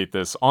replicate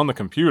this on the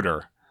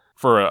computer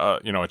for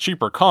a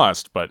cheaper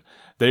cost, but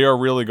they are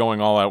really going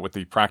all out with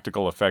the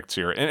practical effects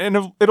here.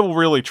 And it'll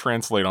really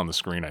translate on the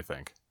screen, I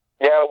think.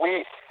 Yeah,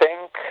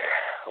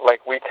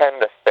 we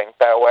tend to think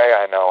that way.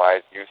 I know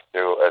I used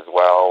to as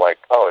well.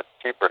 It's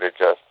cheaper to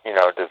just,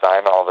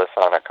 design all this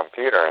on a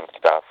computer and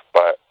stuff.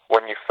 But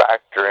when you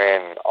factor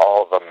in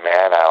all the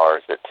man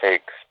hours it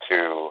takes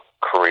to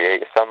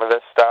create some of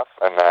this stuff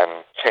and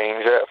then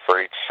change it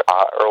for each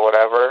shot or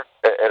whatever,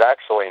 it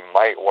actually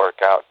might work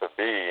out to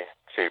be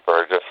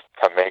cheaper just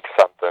to make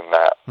something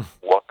that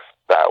looks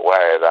that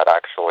way, that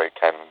actually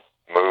can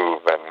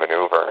move and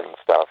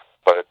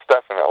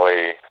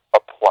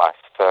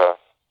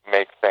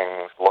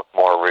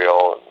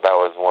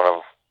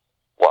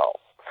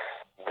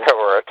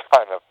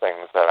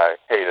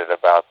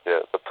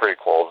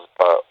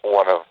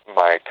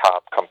my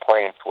top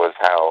complaints was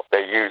how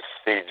they used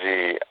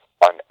CG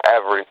on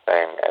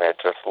everything, and it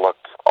just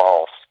looked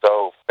all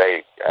so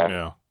fake.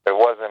 And it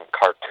wasn't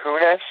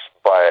cartoonish,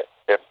 but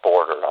it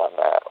bordered on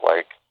that.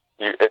 Like,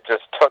 it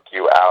just took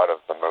you out of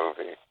the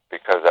movie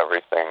because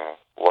everything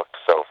looked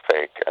so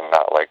fake and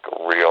not like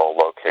real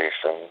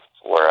locations.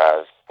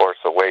 Whereas Force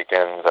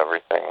Awakens,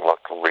 everything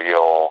looked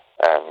real,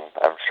 and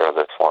I'm sure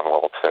this one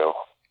will too.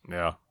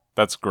 Yeah,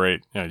 that's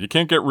great. Yeah, you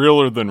can't get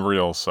realer than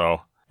real,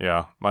 so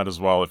yeah, might as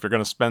well. If you're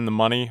going to spend the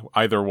money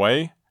either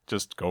way,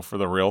 just go for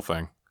the real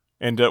thing.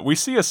 And we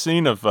see a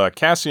scene of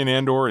Cassian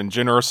Andor and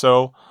Jyn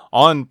Erso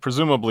on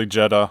presumably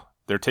Jedha.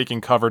 They're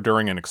taking cover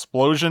during an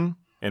explosion,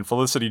 and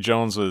Felicity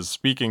Jones is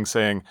speaking,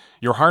 saying,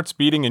 "Your heart's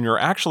beating and you're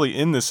actually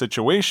in this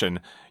situation.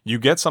 You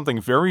get something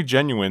very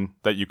genuine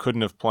that you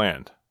couldn't have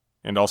planned."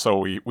 And also,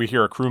 we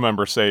hear a crew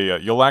member say,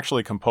 "You'll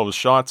actually compose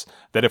shots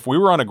that if we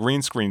were on a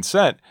green screen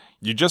set,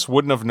 you just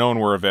wouldn't have known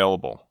were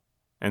available."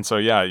 And so,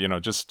 yeah,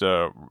 just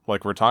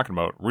like we're talking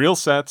about, real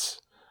sets,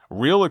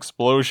 real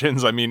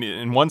explosions. I mean,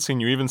 in one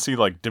scene, you even see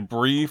like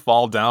debris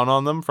fall down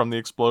on them from the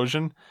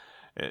explosion.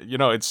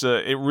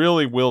 It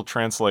really will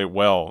translate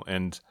well,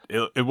 and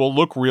it will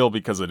look real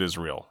because it is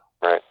real.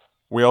 Right.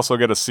 We also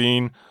get a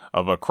scene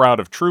of a crowd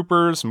of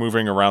troopers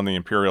moving around the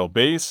Imperial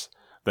base.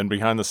 Then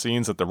behind the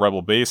scenes at the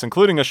Rebel base,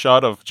 including a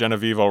shot of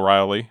Genevieve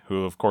O'Reilly,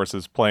 who of course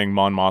is playing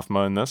Mon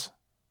Mothma in this.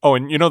 Oh,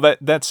 and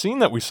that scene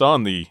that we saw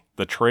in the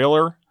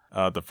trailer,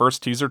 the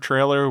first teaser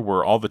trailer,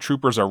 where all the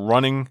troopers are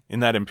running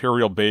in that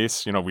Imperial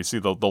base. We see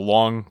the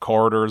long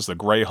corridors, the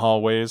gray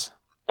hallways.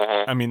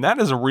 Mm-hmm. I mean, that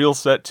is a real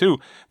set too.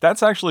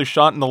 That's actually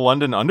shot in the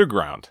London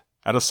Underground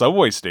at a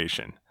subway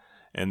station.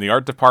 And the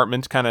art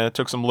department kind of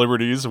took some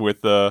liberties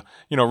with,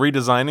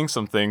 redesigning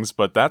some things,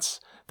 but that's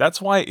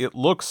why it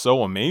looks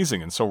so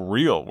amazing and so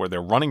real, where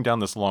they're running down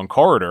this long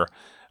corridor.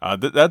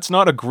 That's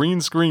not a green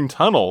screen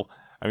tunnel.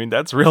 I mean,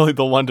 that's really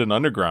the London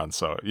Underground.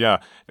 So, yeah,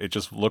 it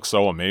just looks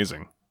so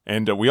amazing.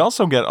 And we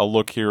also get a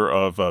look here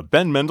of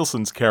Ben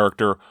Mendelsohn's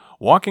character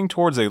walking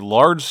towards a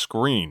large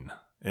screen.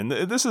 And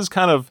this is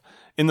kind of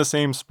in the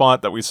same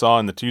spot that we saw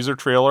in the teaser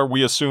trailer.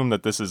 We assume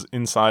that this is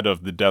inside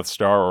of the Death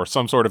Star or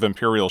some sort of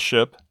Imperial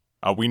ship.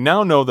 We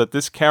now know that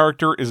this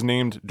character is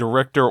named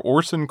Director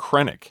Orson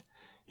Krennic.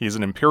 He's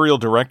an Imperial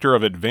Director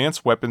of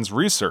Advanced Weapons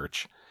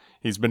Research.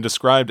 He's been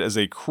described as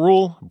a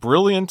cruel,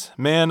 brilliant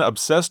man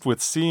obsessed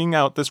with seeing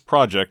out this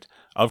project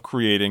of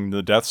creating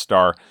the Death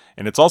Star,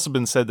 and it's also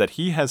been said that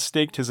he has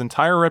staked his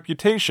entire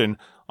reputation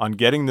on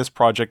getting this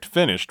project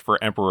finished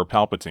for Emperor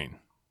Palpatine.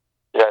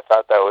 Yeah, I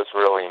thought that was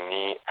really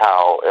neat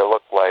how it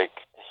looked like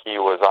he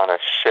was on a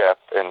ship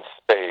in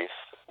space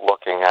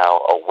looking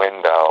out a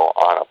window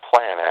on a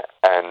planet,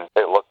 and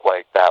it looked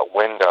like that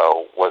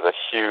window was a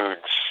huge,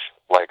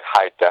 like,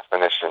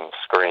 high-definition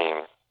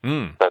screen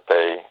that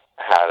they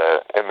had an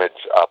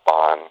image up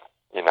on,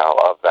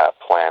 of that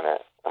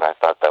planet. And I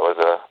thought that was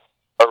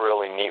a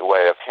really neat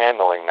way of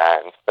handling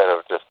that, instead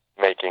of just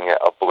making it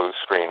a blue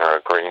screen or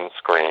a green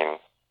screen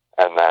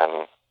and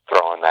then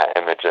throwing that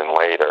image in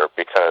later.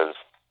 Because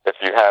if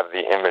you have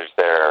the image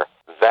there,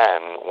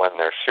 then when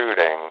they're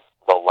shooting,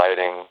 the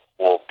lighting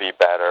will be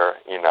better.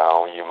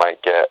 You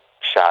might get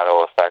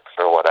shadow effects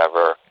or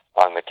whatever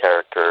on the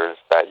characters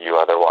that you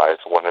otherwise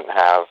wouldn't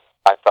have.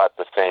 I thought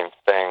the same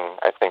thing.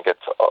 I think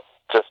it's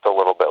just a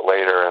little bit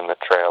later in the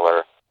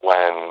trailer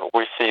when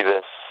we see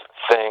this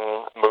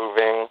thing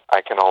moving.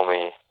 I can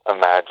only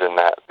imagine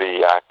that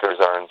the actors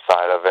are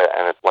inside of it,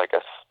 and it's like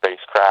a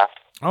spacecraft.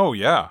 Oh,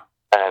 yeah.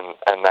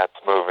 And that's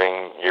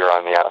moving. You're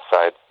on the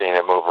outside seeing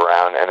it move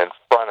around, and in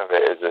front of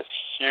it is this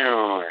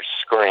huge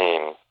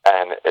screen,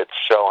 and it's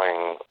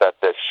showing that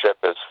this ship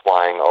is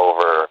flying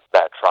over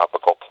that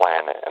tropical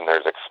planet, and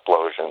there's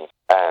explosions.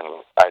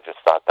 And I just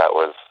thought that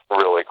was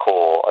really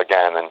cool.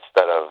 Again,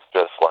 instead of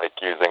just like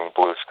using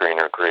blue screen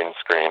or green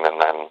screen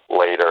and then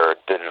later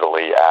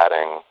digitally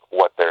adding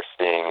what they're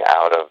seeing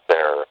out of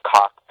their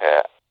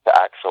cockpit, to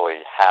actually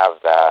have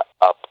that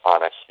up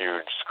on a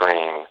huge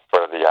screen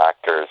for the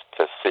actors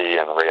to see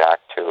and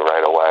react to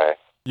right away.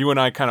 You and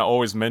I kind of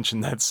always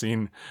mention that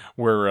scene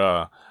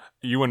where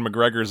Ewan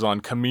McGregor's on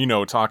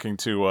Camino talking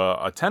to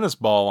a tennis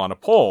ball on a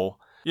pole.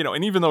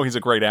 And even though he's a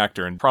great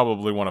actor and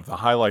probably one of the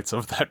highlights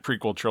of that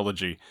prequel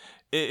trilogy,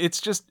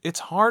 it's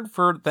hard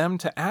for them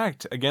to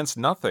act against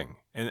nothing.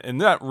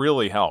 And that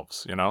really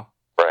helps,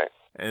 Right.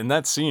 And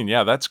that scene,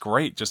 yeah, that's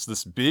great. Just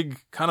this big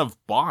kind of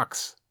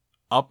box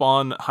up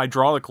on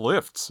hydraulic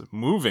lifts,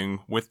 moving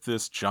with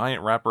this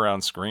giant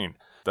wraparound screen.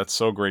 That's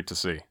so great to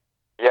see.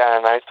 Yeah,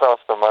 and I saw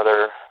some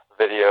other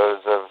videos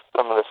of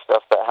some of the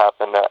stuff that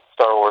happened at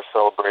Star Wars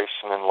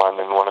Celebration in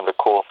London. One of the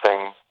cool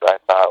things I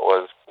thought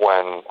was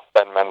when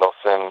Ben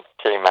Mendelsohn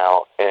came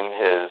out in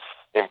his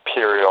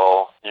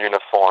Imperial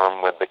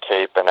uniform with the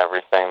cape and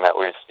everything that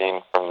we've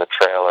seen from the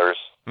trailers.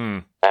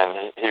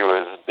 And he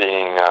was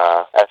being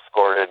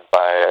escorted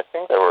by, I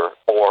think there were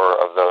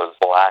 4 of those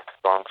black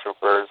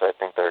stormtroopers. I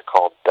think they're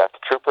called Death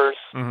Troopers.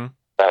 Mm-hmm.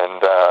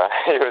 And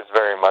he was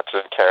very much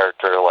a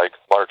character, like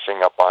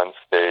marching up on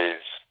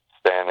stage,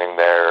 standing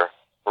there,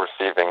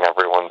 receiving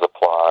everyone's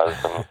applause.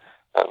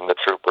 And the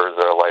troopers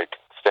are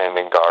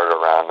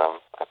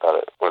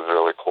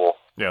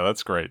Yeah,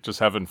 that's great. Just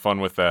having fun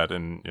with that,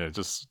 and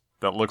just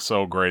that looks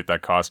so great,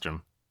 that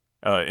costume.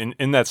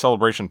 In that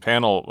celebration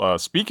panel,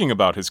 speaking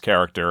about his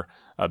character,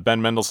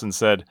 Ben Mendelsohn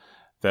said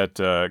that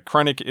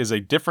Krennic is a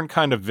different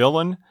kind of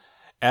villain,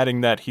 adding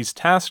that he's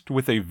tasked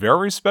with a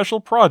very special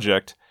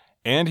project,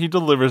 and he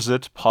delivers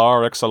it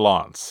par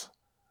excellence.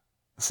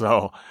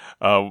 So,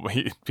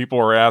 people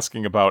were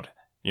asking about,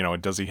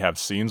 does he have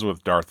scenes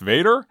with Darth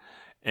Vader?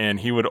 And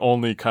he would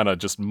only kind of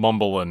just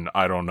mumble and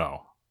I don't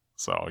know.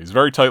 So he's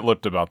very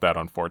tight-lipped about that,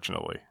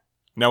 unfortunately.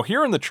 Now,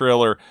 here in the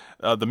trailer,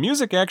 the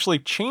music actually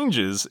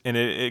changes, and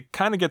it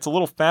kind of gets a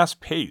little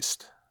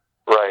fast-paced.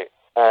 Right,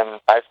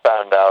 and I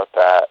found out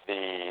that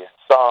the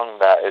song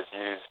that is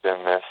used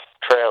in this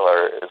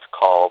trailer is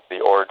called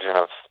The Origin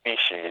of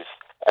Species,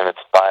 and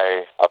it's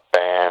by a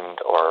band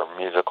or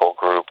musical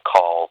group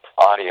called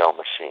Audio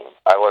Machine.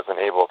 I wasn't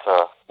able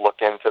to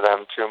look into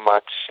them too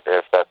much,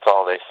 if that's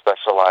all they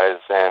specialize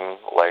in.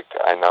 Like,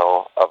 I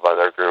know of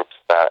other groups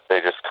that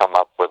they just come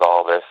up with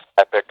all this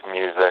epic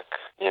music,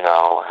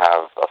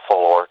 have a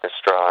full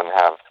orchestra and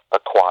have a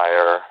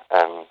choir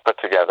and put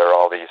together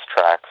all these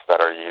tracks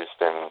that are used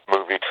in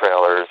movie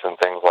trailers and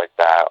things like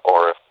that,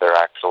 or if they're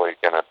actually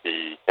going to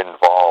be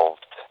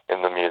involved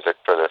in the music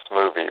for this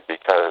movie,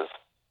 because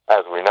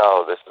as we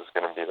know, this is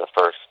going to be the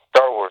first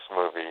Star Wars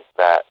movie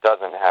that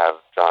doesn't have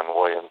John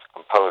Williams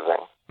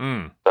composing.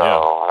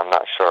 So I'm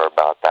not sure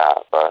about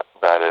that, but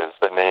that is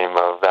the name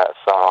of that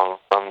song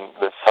from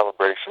this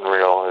celebration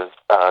reel, is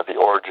The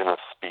Origin of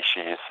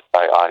Species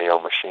by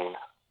Audio Machine.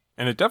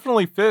 And it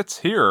definitely fits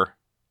here.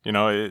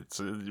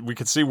 We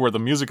could see where the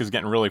music is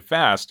getting really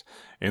fast,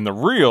 and the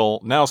reel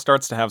now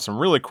starts to have some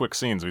really quick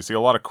scenes. We see a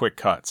lot of quick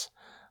cuts.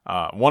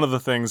 One of the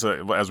things,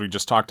 as we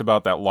just talked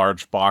about, that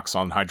large box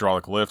on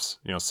hydraulic lifts,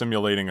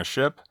 simulating a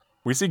ship.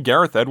 We see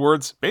Gareth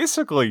Edwards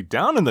basically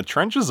down in the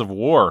trenches of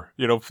war,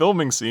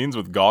 filming scenes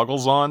with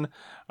goggles on.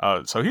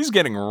 So he's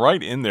getting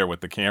right in there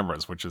with the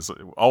cameras, which is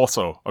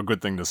also a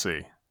good thing to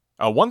see.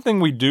 One thing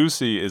we do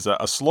see is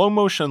a slow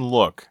motion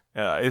look.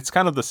 It's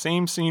kind of the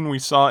same scene we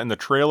saw in the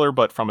trailer,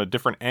 but from a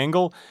different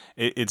angle.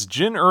 It's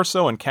Jyn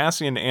Erso and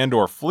Cassian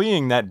Andor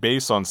fleeing that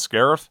base on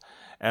Scarif,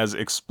 as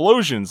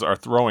explosions are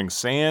throwing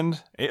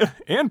sand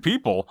and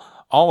people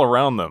all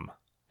around them.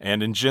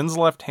 And in Jyn's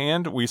left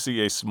hand, we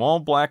see a small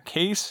black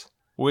case,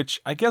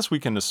 which I guess we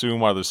can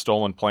assume are the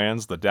stolen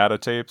plans, the data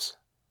tapes.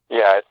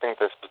 Yeah, I think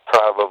this is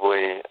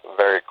probably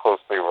very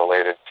closely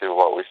related to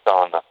what we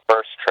saw in the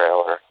first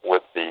trailer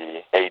with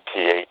the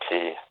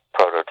AT-AT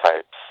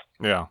prototypes.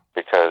 Yeah.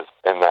 Because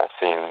in that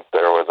scene,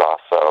 there was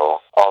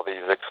also all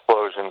these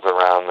explosions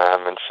around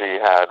them, and she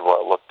had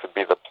what looked to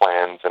be the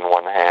plans in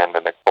one hand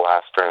and a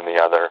blaster in the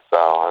other. So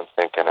I'm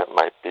thinking it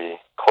might be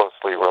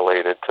closely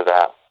related to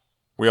that.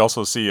 We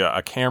also see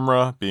a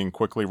camera being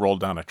quickly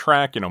rolled down a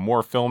track,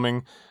 more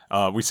filming.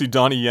 We see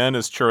Donnie Yen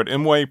as Chirrut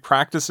Imwe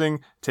practicing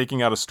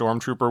taking out a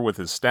stormtrooper with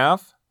his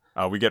staff.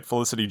 We get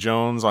Felicity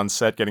Jones on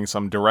set getting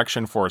some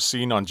direction for a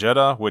scene on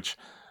Jedha, which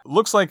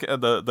looks like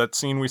that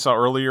scene we saw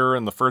earlier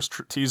in the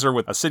first teaser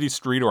with a city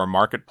street or a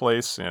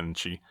marketplace, and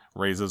she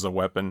raises a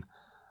weapon.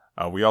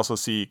 We also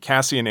see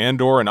Cassian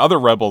Andor and other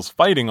rebels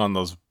fighting on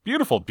those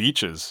beautiful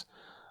beaches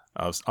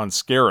on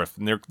Scarif,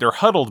 and they're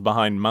huddled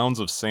behind mounds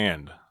of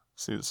sand.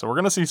 So we're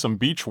going to see some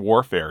beach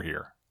warfare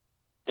here.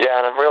 Yeah,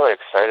 and I'm really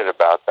excited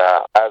about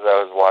that. As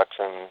I was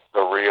watching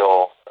the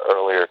reel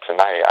earlier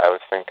tonight, I was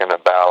thinking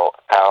about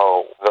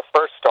how the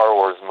first Star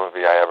Wars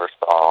movie I ever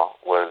saw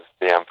was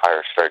The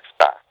Empire Strikes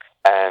Back.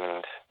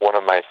 And one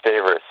of my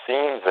favorite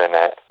scenes in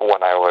it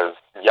when I was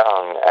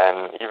young,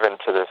 and even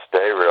to this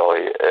day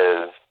really,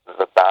 is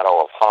the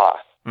Battle of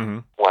Hoth. Mm-hmm.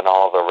 When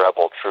all the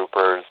rebel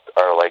troopers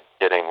are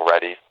getting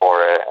ready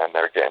for it, and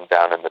they're getting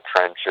down in the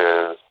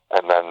trenches,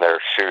 and then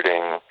they're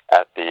shooting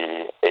at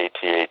the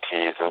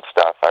AT-ATs and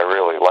stuff. I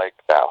really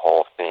liked that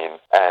whole scene.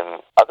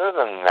 And other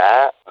than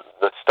that,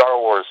 the Star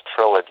Wars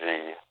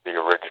trilogy, the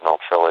original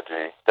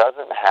trilogy,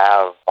 doesn't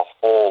have a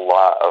whole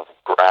lot of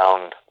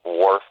ground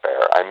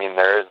warfare. I mean,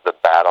 there is the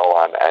battle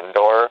on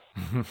Endor,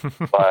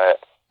 but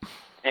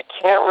you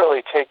can't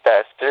really take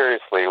that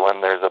seriously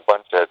when there's a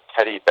bunch of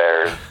teddy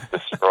bears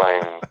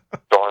destroying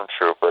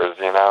stormtroopers,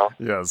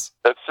 Yes.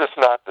 It's just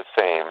not the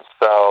same.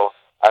 So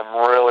I'm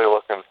really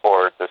looking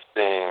forward to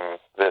seeing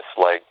this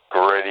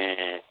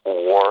gritty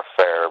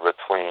warfare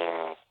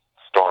between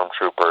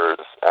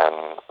stormtroopers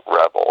and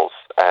rebels.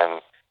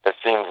 And it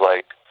seems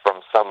like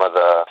from some of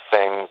the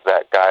things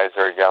that guys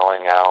are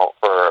yelling out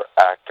for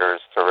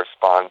actors to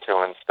respond to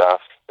and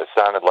stuff, it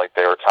sounded like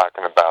they were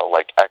talking about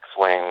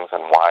X-Wings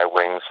and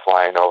Y-Wings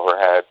flying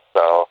overhead.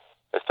 So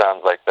it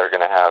sounds like they're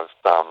going to have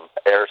some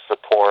air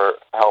support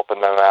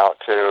helping them out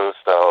too.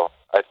 So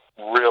I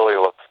really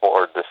look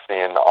forward to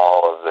seeing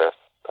all of this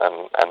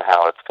and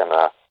how it's going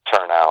to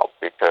turn out,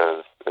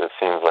 because it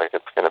seems like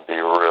it's going to be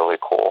really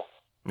cool.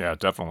 Yeah,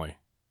 definitely.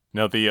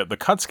 Now, the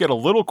cuts get a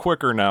little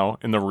quicker now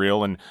in the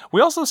reel, and we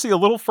also see a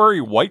little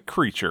furry white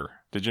creature.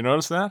 Did you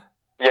notice that?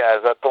 Yeah,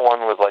 is that the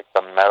one with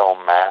the metal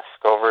mask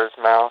over his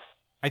mouth?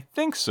 I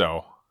think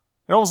so.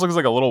 It almost looks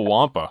like a little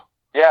wampa.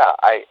 Yeah,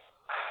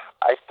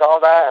 I saw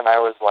that and I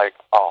was like,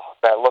 oh,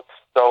 that looks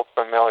so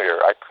familiar.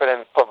 I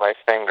couldn't put my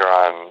finger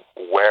on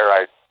where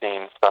I'd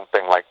seen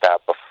something like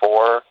that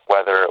before,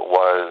 whether it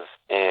was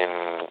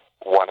in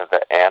one of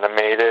the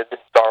animated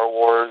Star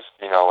Wars,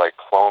 like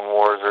Clone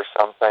Wars or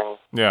something.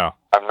 Yeah.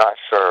 I'm not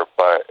sure,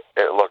 but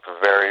it looked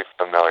very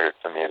familiar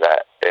to me,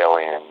 that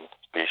alien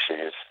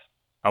species.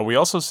 We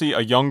also see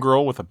a young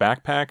girl with a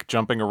backpack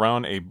jumping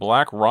around a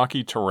black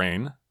rocky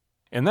terrain.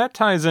 And that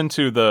ties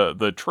into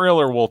the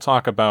trailer we'll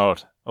talk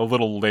about a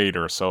little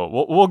later, so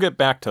we'll get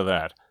back to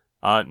that.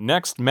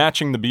 Next,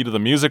 matching the beat of the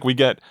music, we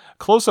get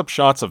close-up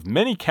shots of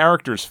many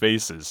characters'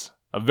 faces.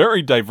 A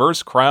very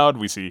diverse crowd.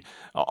 We see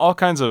all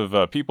kinds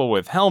of people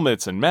with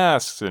helmets and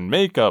masks and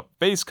makeup,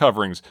 face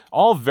coverings,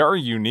 all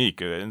very unique.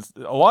 And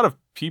a lot of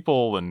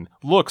people and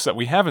looks that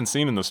we haven't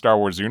seen in the Star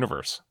Wars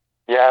universe.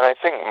 Yeah, and I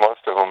think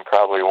most of them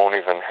probably won't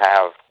even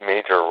have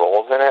major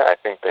roles in it. I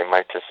think they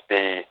might just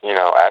be,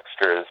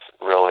 extras,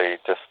 really,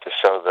 just to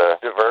show the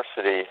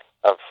diversity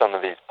of some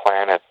of these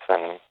planets,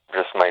 and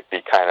just might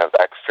be kind of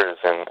extras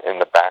in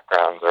the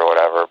backgrounds or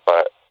whatever.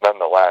 But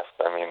nonetheless,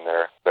 I mean,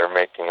 they're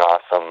making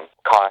awesome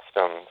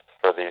costumes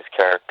for these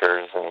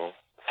characters, and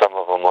some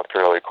of them looked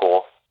really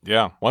cool.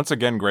 Yeah, once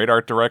again, great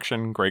art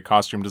direction, great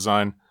costume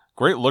design,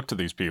 great look to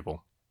these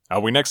people.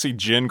 We next see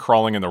Jyn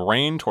crawling in the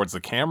rain towards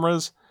the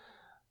cameras.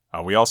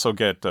 We also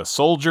get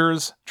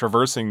soldiers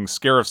traversing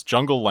Scarif's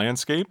jungle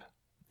landscape.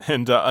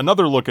 And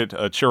another look at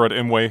Chirrut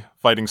Imwe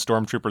fighting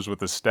stormtroopers with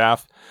his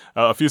staff.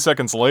 A few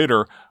seconds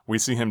later, we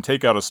see him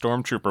take out a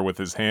stormtrooper with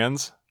his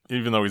hands.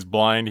 Even though he's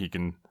blind, he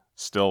can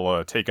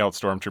still take out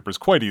stormtroopers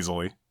quite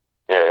easily.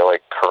 Yeah, he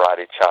like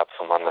karate chops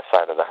him on the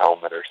side of the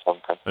helmet or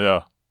something.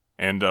 Yeah.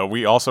 And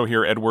we also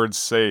hear Edwards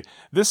say,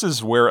 "This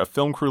is where a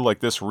film crew like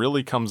this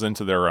really comes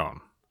into their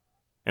own."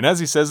 And as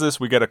he says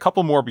this, we get a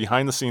couple more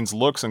behind-the-scenes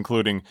looks,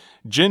 including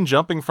Jyn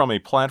jumping from a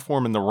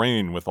platform in the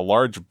rain with a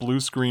large blue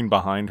screen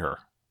behind her.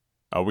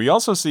 We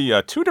also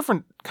see two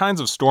different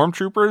kinds of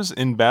stormtroopers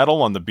in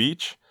battle on the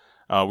beach.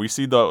 We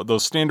see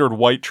those standard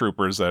white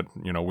troopers that,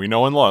 we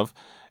know and love.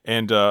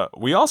 And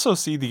we also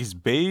see these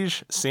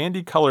beige,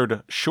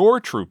 sandy-colored shore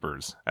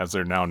troopers, as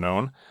they're now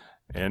known.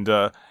 And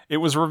it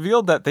was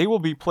revealed that they will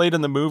be played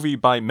in the movie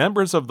by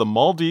members of the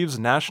Maldives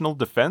National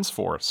Defense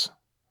Force.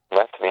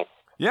 That's neat.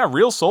 Yeah,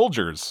 real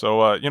soldiers.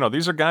 So,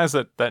 these are guys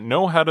that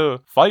know how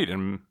to fight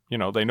and,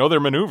 they know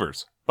their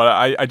maneuvers. But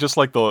I just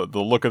like the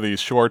look of these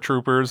shore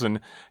troopers.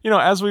 And,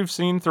 as we've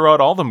seen throughout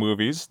all the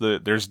movies,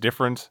 there's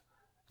different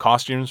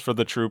costumes for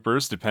the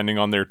troopers depending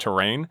on their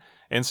terrain.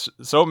 And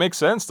so it makes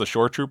sense. The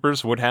shore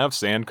troopers would have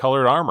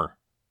sand-colored armor.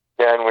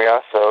 Yeah, and we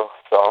also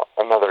saw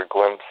another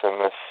glimpse in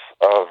this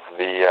of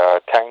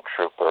the tank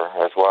trooper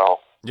as well.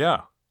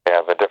 Yeah. They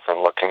have a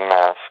different looking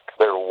mask.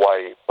 They're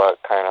white, but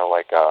kind of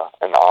like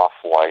an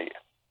off-white.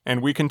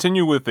 And we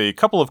continue with a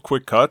couple of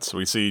quick cuts.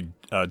 We see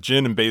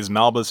Jyn and Baze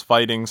Malbus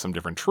fighting some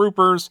different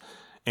troopers.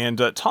 And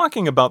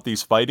talking about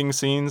these fighting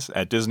scenes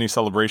at Disney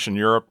Celebration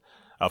Europe,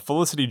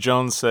 Felicity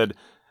Jones said,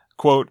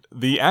 quote,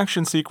 "The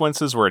action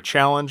sequences were a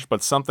challenge,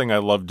 but something I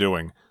love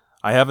doing.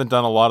 I haven't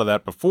done a lot of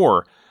that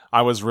before.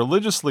 I was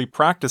religiously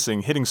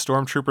practicing hitting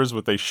stormtroopers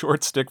with a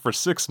short stick for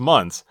 6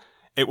 months.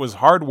 It was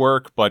hard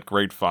work, but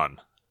great fun."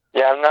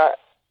 Yeah, I'm not,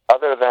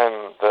 other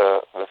than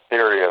the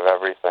theory of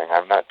everything,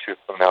 I'm not too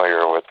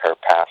familiar with her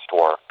past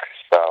work,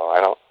 so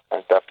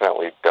I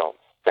definitely don't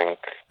think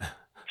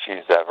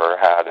she's ever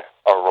had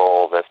a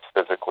role that's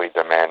physically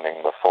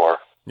demanding before.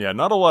 Yeah,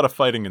 not a lot of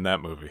fighting in that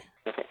movie.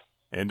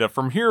 And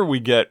from here we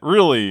get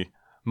really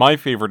my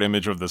favorite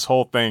image of this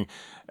whole thing.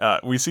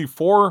 We see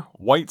 4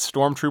 white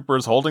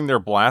stormtroopers holding their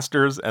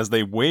blasters as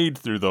they wade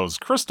through those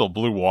crystal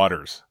blue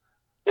waters.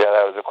 Yeah,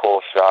 that was a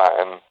cool shot,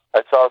 and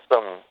I saw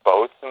some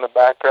boats in the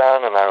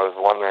background, and I was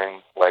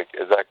wondering,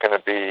 is that going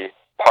to be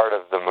part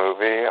of the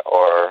movie,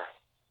 or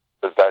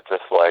is that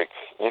just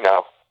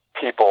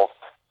people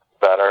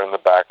that are in the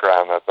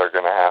background that they're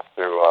going to have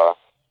to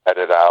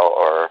edit out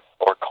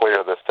or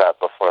clear the set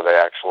before they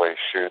actually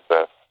shoot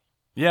this?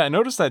 Yeah, I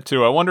noticed that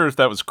too. I wonder if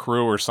that was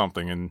crew or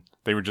something, and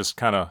they were just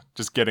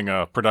getting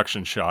a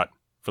production shot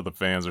for the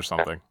fans or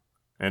something.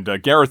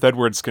 And Gareth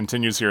Edwards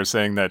continues here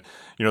saying that,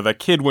 that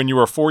kid when you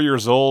were 4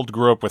 years old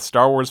grew up with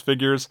Star Wars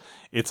figures.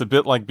 It's a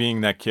bit like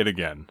being that kid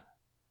again.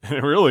 And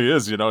it really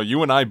is,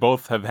 you and I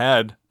both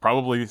have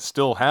probably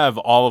still have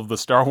all of the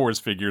Star Wars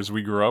figures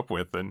we grew up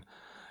with. And,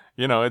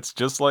 it's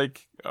just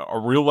like a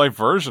real life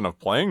version of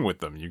playing with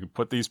them. You can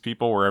put these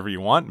people wherever you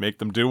want, make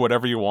them do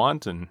whatever you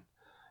want. And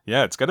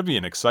yeah, it's got to be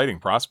an exciting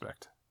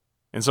prospect.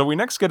 And so we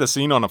next get a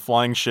scene on a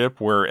flying ship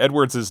where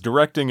Edwards is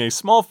directing a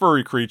small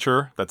furry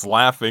creature that's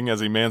laughing as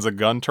he mans a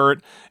gun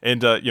turret.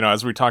 And,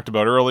 as we talked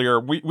about earlier,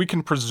 we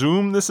can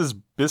presume this is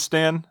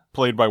Bistan,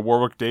 played by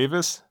Warwick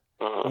Davis.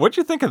 Mm-hmm. What'd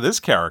you think of this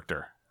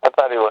character? I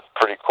thought he looked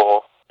pretty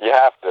cool. You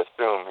have to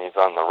assume he's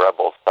on the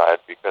rebel side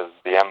because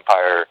the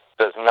Empire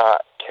does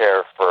not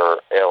care for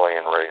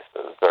alien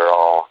races. They're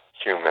all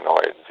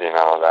humanoids,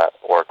 that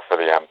work for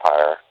the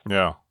Empire.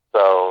 Yeah.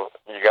 So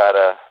you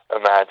gotta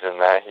imagine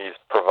that he's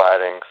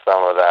providing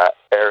some of that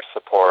air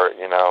support,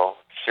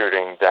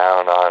 shooting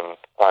down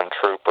on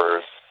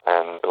troopers. And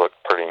and it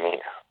looked pretty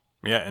neat.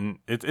 Yeah, and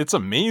it's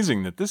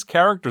amazing that this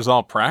character's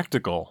all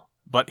practical,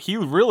 but he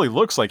really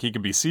looks like he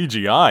could be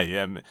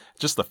CGI, and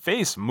just the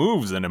face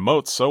moves and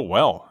emotes so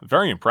well.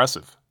 Very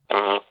impressive.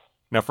 Mm-hmm.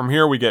 Now from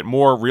here we get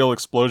more real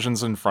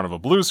explosions in front of a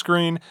blue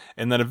screen,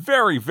 and then a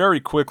very, very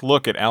quick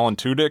look at Alan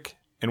Tudyk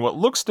in what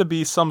looks to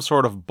be some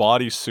sort of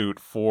bodysuit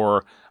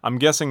for, I'm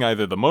guessing,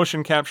 either the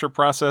motion capture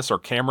process or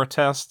camera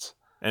tests.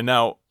 And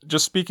now,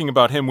 just speaking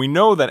about him, we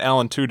know that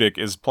Alan Tudyk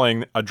is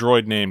playing a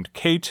droid named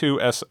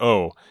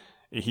K2SO.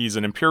 He's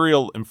an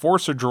Imperial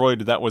Enforcer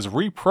droid that was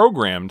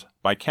reprogrammed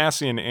by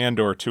Cassian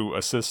Andor to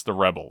assist the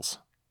rebels.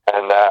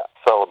 And that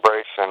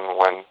celebration,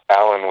 when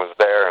Alan was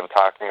there and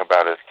talking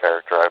about his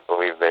character, I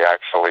believe they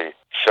actually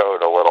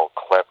showed a little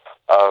clip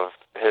of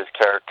his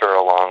character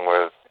along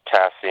with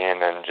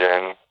Cassian and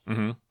Jyn.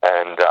 Mm-hmm.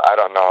 And I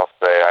don't know if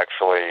they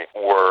actually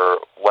were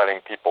letting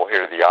people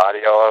hear the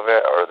audio of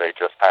it or they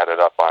just had it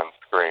up on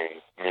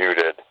screen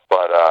muted.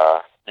 But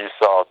you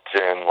saw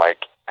Jyn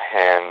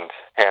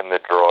hand the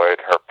droid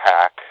her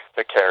pack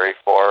to carry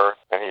for her,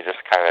 and he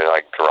just kind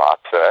of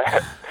drops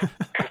it.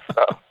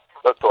 So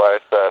that's why I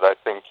said I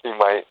think he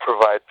might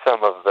provide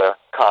some of the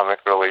comic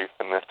relief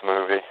in this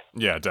movie.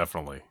 Yeah,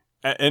 definitely.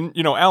 And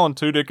Alan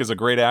Tudyk is a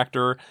great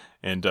actor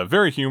and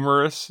very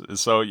humorous,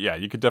 so yeah,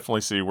 you could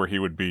definitely see where he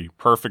would be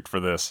perfect for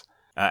this.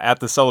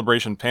 At the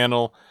celebration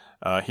panel,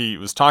 he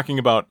was talking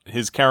about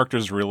his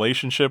character's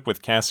relationship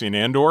with Cassian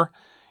Andor.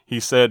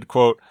 He said,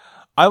 quote,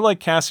 "I like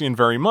Cassian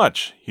very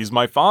much. He's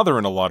my father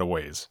in a lot of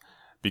ways.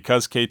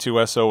 Because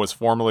K2SO was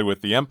formerly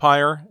with the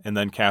Empire, and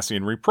then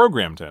Cassian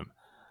reprogrammed him.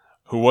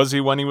 Who was he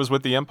when he was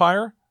with the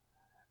Empire?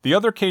 The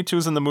other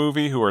K2s in the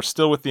movie who are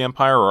still with the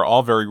Empire are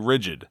all very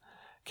rigid.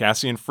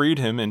 Cassian freed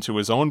him into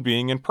his own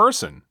being in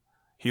person.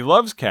 He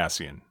loves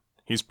Cassian.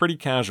 He's pretty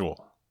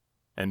casual."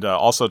 And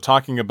also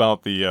talking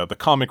about the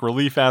comic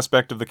relief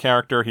aspect of the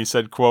character, he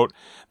said, quote,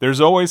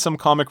 "There's always some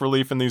comic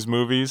relief in these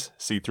movies.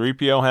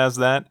 C-3PO has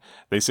that.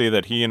 They say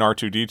that he and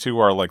R2-D2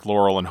 are like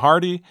Laurel and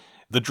Hardy.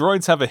 The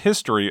droids have a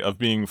history of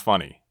being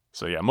funny."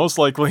 So yeah, most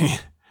likely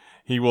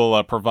he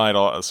will provide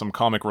some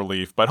comic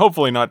relief, but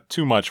hopefully not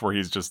too much where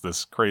he's just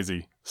this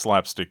crazy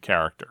slapstick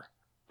character.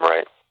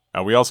 Right.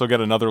 We also get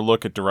another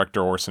look at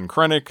director Orson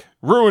Krennic,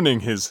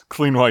 ruining his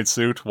clean white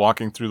suit,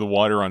 walking through the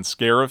water on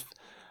Scarif.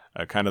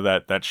 Kind of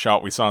that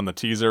shot we saw in the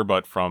teaser,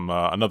 but from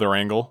another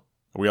angle.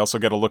 We also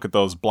get a look at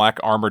those black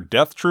armored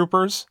death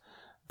troopers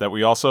that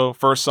we also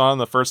first saw in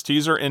the first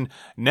teaser, and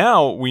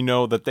now we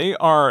know that they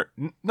are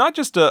not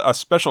just a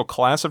special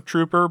class of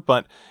trooper,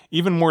 but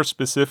even more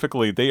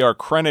specifically, they are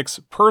Krennic's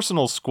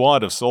personal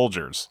squad of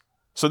soldiers.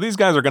 So these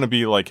guys are going to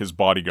be like his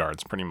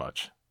bodyguards, pretty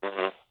much.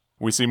 Mm-hmm.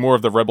 We see more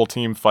of the rebel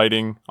team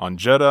fighting on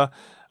Jedha,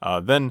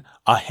 then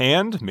a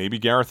hand, maybe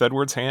Gareth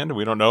Edwards' hand,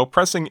 we don't know,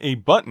 pressing a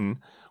button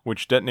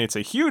which detonates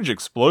a huge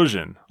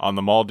explosion on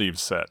the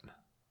Maldives set.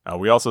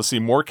 We also see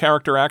more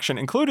character action,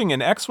 including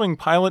an X-Wing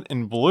pilot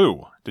in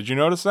blue. Did you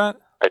notice that?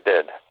 I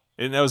did.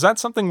 Now, is that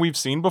something we've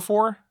seen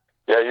before?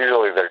 Yeah,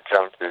 usually their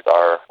jumpsuits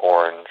are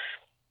orange.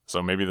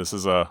 So maybe this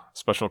is a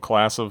special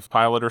class of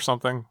pilot or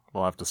something?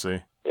 We'll have to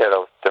see. Yeah, there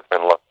was a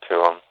different look to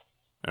them.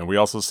 And we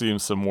also see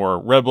some more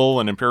Rebel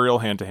and Imperial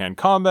hand-to-hand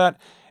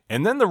combat,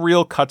 and then the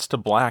reel cuts to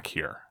black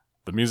here.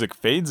 The music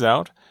fades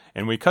out,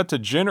 and we cut to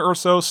Jyn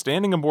Erso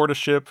standing aboard a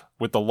ship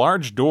with the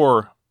large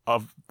door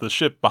of the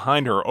ship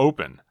behind her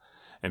open.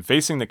 And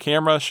facing the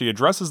camera, she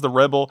addresses the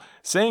rebel,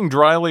 saying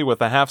dryly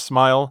with a half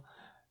smile,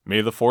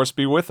 "May the Force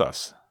be with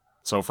us."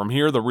 So from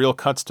here, the reel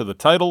cuts to the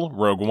title,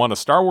 Rogue One, a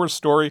Star Wars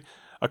story,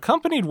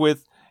 accompanied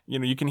with,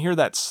 you can hear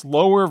that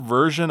slower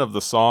version of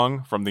the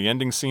song from the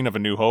ending scene of A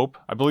New Hope.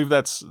 I believe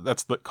that's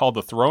called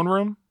The Throne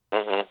Room.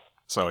 Mm-hmm.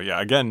 So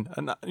yeah, again,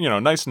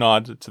 nice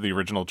nod to the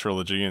original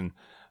trilogy and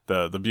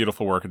the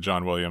beautiful work of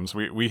John Williams.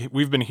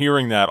 We've been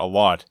hearing that a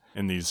lot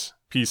in these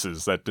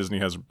pieces that Disney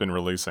has been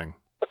releasing.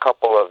 A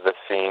couple of the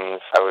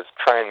scenes, I was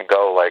trying to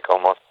go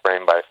almost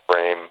frame by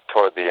frame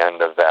toward the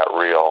end of that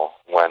reel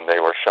when they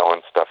were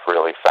showing stuff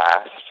really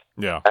fast.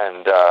 Yeah.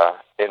 And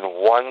in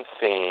one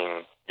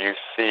scene, you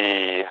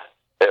see,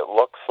 it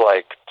looks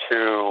like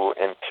two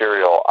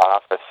Imperial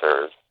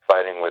officers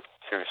fighting with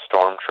two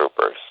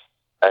stormtroopers.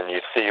 And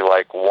you see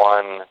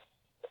one,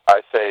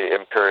 I say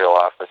Imperial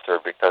officer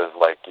because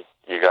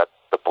you got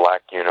the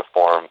black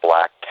uniform,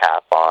 black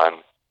cap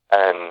on,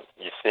 and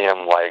you see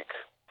him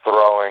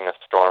throwing a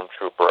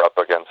stormtrooper up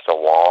against a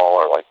wall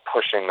or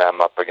pushing them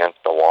up against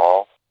a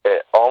wall.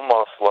 It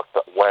almost looked,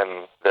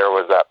 when there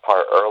was that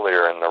part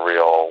earlier in the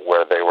reel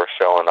where they were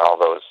showing all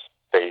those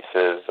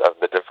faces of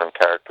the different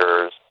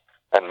characters,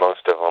 and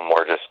most of them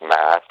were just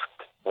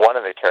masked. One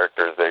of the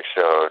characters they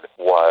showed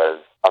was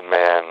a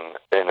man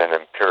in an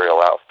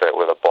Imperial outfit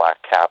with a black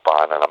cap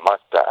on and a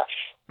mustache.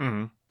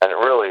 Mm-hmm. And it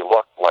really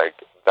looked like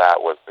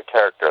that was the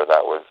character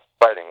that was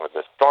fighting with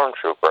the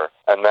stormtrooper.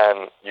 And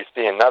then you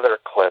see another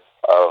clip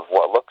of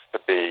what looks to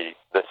be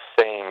the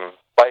same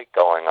fight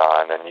going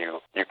on, and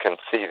you can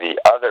see the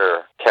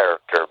other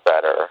character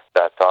better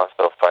that's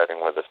also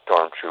fighting with a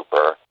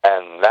stormtrooper.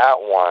 And that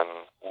one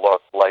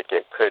looked like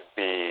it could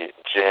be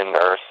Jyn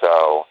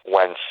Erso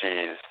when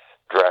she's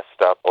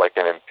dressed up like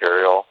an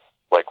Imperial,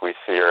 like we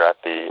see her at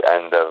the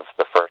end of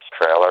the first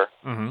trailer.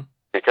 Mm-hmm.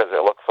 Because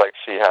it looks like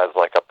she has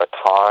like a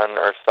baton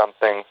or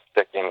something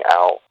sticking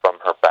out from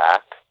her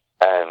back.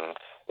 And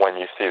when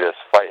you see this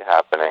fight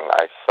happening,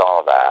 I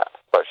saw that,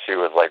 but she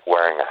was like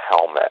wearing a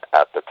helmet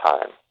at the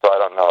time. So I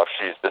don't know if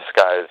she's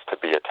disguised to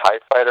be a TIE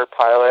fighter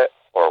pilot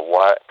or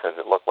what, because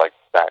it looked like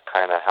that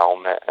kind of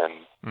helmet and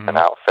an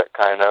outfit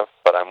kind of.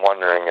 But I'm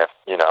wondering if,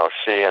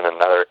 she and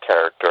another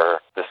character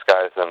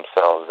disguise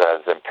themselves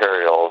as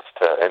Imperials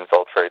to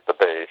infiltrate the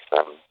base,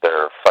 and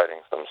they're fighting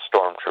some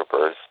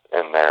stormtroopers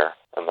in there,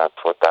 and that's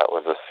what that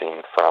was a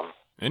scene from.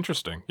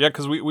 Interesting. Yeah,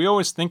 because we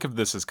always think of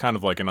this as kind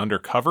of like an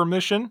undercover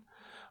mission,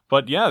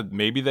 but yeah,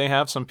 maybe they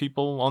have some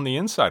people on the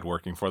inside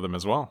working for them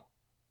as well.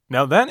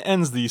 Now that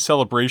ends the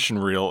celebration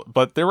reel,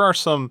 but there are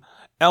some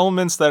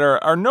elements that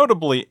are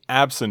notably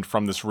absent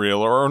from this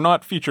reel or are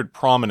not featured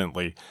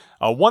prominently.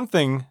 One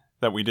thing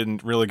that we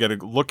didn't really get a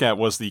look at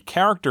was the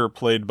character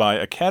played by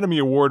Academy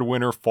Award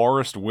winner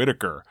Forrest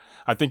Whitaker.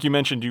 I think you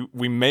mentioned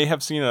we may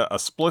have seen a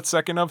split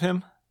second of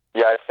him?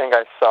 Yeah, I think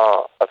I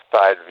saw a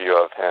side view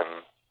of him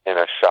in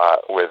a shot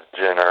with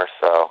Jyn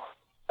Erso,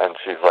 and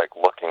she's like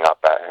looking up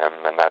at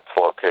him, and that's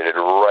located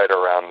right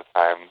around the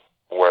time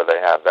where they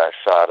have that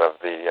shot of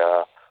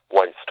the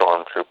white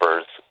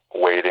stormtroopers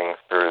wading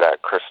through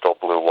that crystal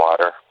blue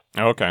water.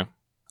 Okay.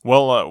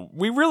 Well,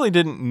 we really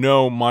didn't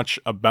know much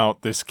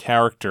about this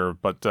character,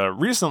 but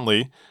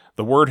recently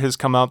the word has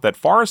come out that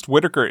Forrest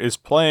Whitaker is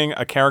playing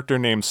a character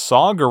named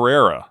Saw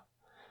Gerrera.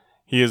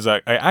 He is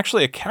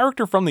actually a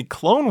character from the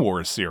Clone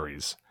Wars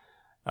series.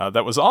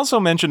 That was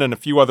also mentioned in a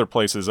few other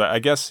places. I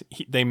guess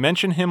they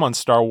mention him on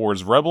Star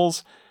Wars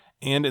Rebels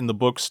and in the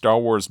book Star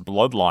Wars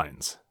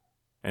Bloodlines.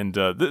 And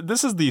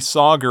this is the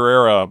Saw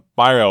Gerrera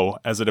bio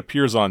as it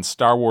appears on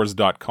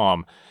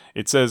StarWars.com.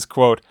 It says,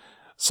 quote,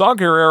 Saw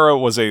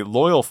Gerrera was a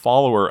loyal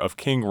follower of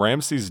King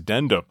Ramses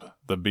Dendup,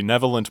 the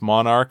benevolent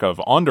monarch of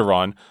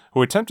Onderon,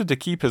 who attempted to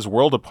keep his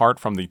world apart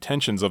from the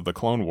tensions of the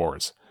Clone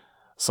Wars.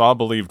 Saw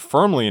believed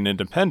firmly in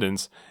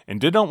independence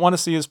and did not want to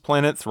see his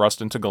planet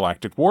thrust into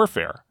galactic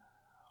warfare.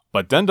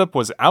 But Dendup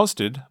was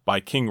ousted by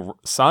King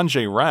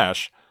Sanjay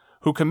Rash,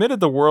 who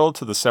committed the world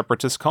to the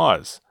separatist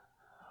cause.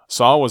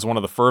 Saw was one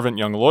of the fervent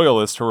young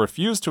loyalists who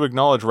refused to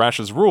acknowledge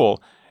Rash's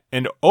rule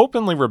and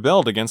openly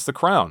rebelled against the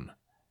crown.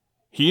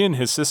 He and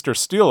his sister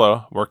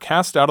Stila were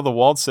cast out of the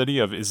walled city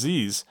of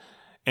Aziz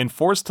and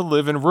forced to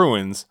live in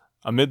ruins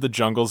amid the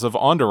jungles of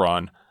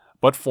Onderon,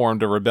 but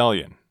formed a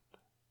rebellion.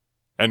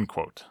 End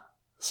quote.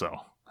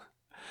 So,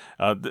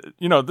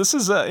 this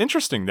is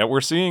interesting that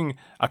we're seeing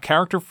a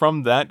character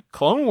from that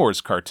Clone Wars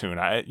cartoon.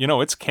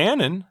 It's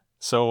canon,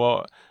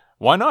 so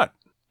why not?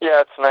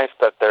 Yeah, it's nice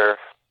that they're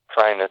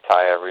trying to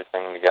tie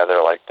everything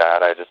together like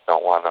that. I just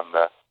don't want them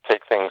to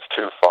take things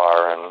too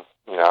far and,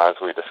 as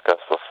we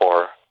discussed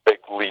before, big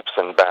leaps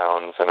and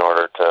bounds in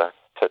order to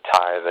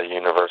tie the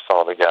universe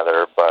all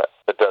together. But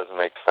it does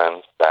make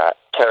sense that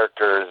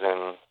characters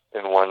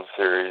in one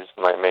series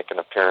might make an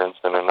appearance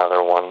in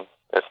another one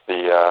if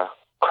the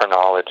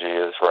chronology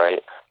is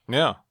right.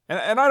 Yeah.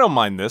 And I don't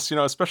mind this,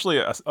 especially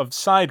a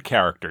side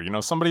character,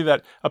 somebody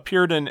that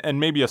appeared in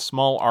maybe a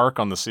small arc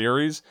on the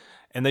series,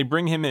 and they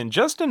bring him in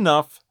just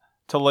enough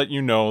to let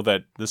you know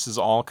that this is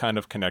all kind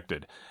of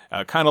connected.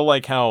 Kind of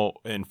like how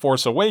in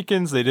Force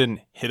Awakens, they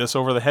didn't hit us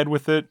over the head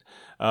with it.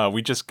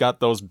 We just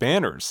got those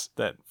banners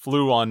that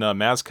flew on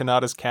Maz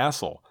Kanata's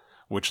castle,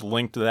 which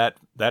linked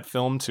that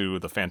film to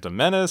The Phantom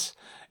Menace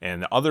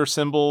and other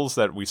symbols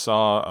that we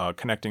saw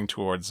connecting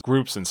towards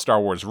groups in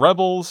Star Wars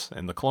Rebels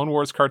and the Clone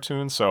Wars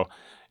cartoon. So,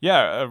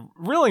 yeah,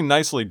 really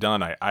nicely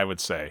done, I would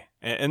say.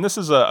 And this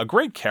is a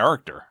great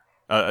character.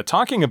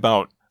 Talking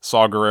about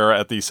Saw Gerrera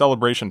at the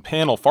Celebration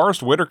panel,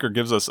 Forrest Whitaker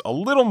gives us a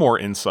little more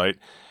insight.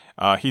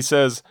 He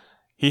says,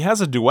 he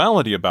has a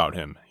duality about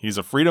him. He's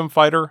a freedom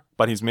fighter,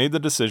 but he's made the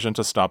decision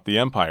to stop the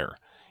Empire.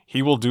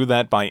 He will do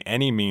that by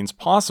any means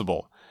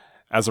possible.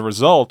 As a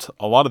result,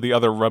 a lot of the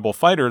other rebel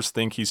fighters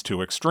think he's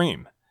too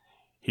extreme.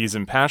 He's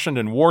impassioned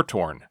and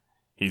war-torn.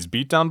 He's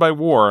beat down by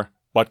war,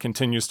 but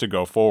continues to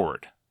go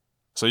forward.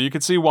 So you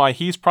can see why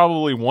he's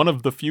probably one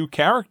of the few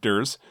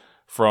characters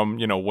from,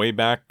 way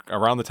back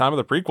around the time of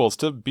the prequels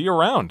to be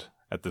around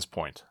at this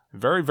point.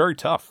 Very, very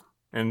tough.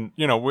 And,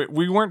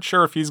 we weren't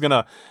sure if he's going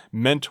to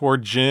mentor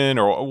Jyn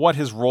or what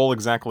his role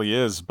exactly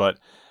is, but,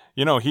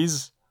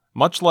 he's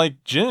much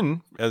like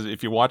Jyn, as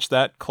if you watch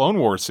that Clone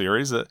Wars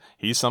series,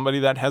 he's somebody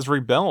that has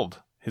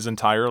rebelled his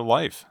entire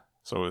life.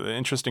 So an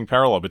interesting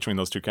parallel between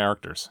those two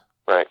characters.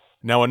 Right.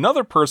 Now,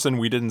 another person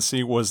we didn't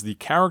see was the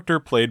character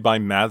played by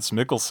Mads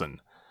Mikkelsen.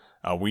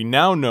 We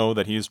now know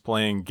that he is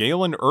playing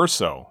Galen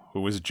Erso,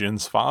 who is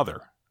Jyn's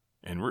father.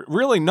 And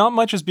really not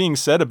much is being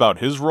said about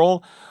his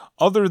role,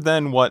 other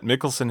than what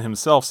Mikkelsen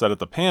himself said at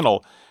the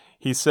panel.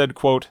 He said,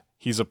 quote,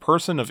 he's a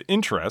person of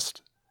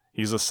interest.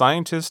 He's a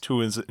scientist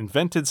who has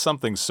invented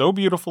something so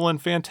beautiful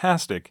and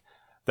fantastic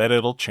that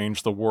it'll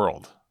change the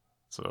world.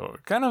 So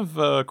kind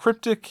of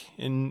cryptic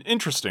and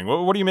interesting.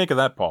 What do you make of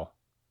that, Paul?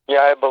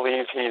 Yeah, I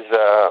believe he's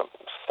a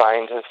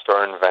scientist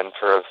or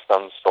inventor of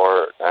some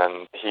sort,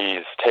 and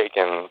he's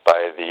taken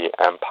by the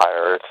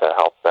Empire to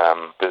help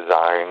them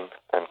design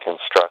and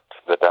construct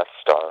the Death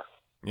Star.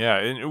 Yeah,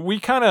 and we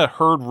kind of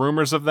heard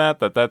rumors of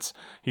that's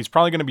he's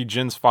probably going to be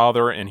Jin's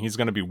father and he's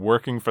going to be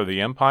working for the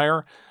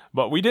Empire,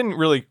 but we didn't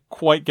really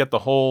quite get the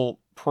whole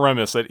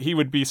premise that he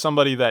would be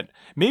somebody that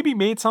maybe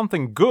made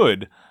something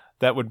good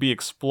that would be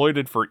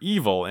exploited for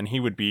evil, and he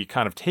would be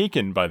kind of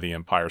taken by the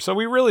Empire. So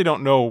we really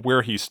don't know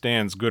where he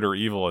stands, good or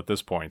evil, at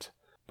this point.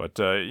 But,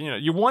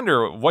 you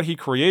wonder what he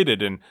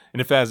created and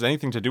if it has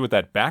anything to do with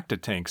that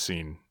Bacta-tank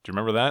scene. Do you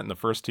remember that in the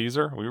first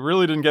teaser? We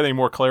really didn't get any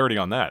more clarity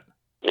on that.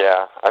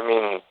 Yeah, I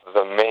mean,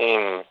 the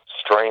main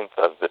strength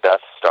of the Death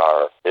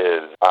Star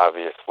is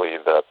obviously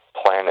the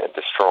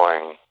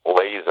planet-destroying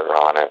laser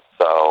on it.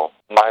 So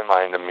my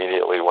mind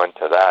immediately went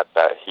to that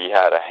he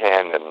had a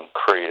hand in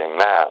creating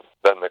that.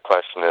 Then the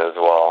question is,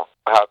 well,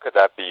 how could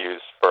that be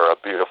used for a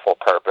beautiful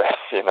purpose,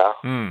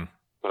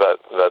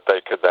 That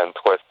they could then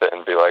twist it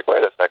and be like,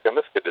 wait a second,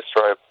 this could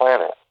destroy a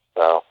planet.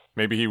 So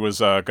maybe he was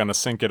going to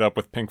sync it up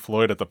with Pink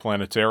Floyd at the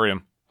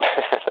planetarium.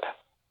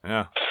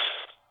 Yeah.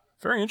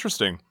 Very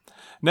interesting.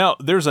 Now,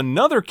 there's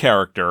another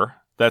character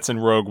that's in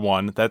Rogue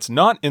One that's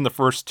not in the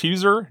first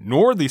teaser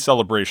nor the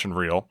celebration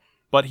reel,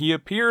 but he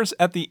appears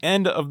at the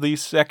end of the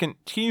second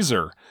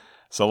teaser.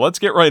 So let's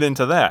get right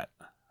into that.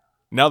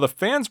 Now, the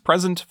fans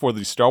present for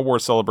the Star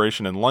Wars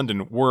Celebration in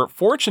London were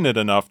fortunate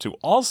enough to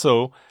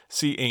also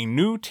see a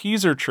new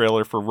teaser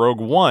trailer for Rogue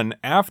One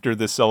after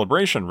this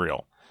celebration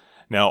reel.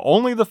 Now,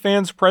 only the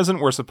fans present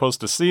were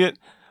supposed to see it,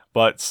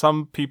 but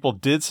some people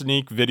did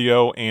sneak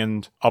video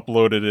and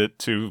uploaded it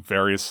to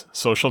various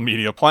social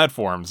media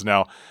platforms.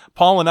 Now,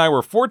 Paul and I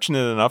were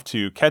fortunate enough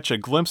to catch a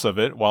glimpse of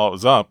it while it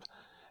was up,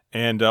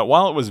 and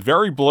while it was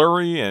very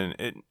blurry,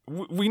 and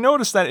we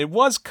noticed that it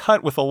was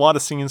cut with a lot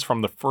of scenes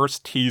from the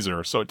first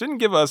teaser, so it didn't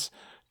give us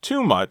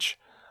too much,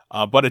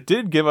 but it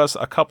did give us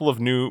a couple of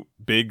new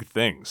big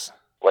things.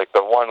 Like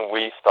the one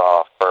we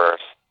saw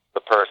first, the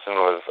person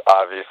was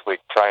obviously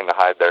trying to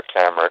hide their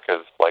camera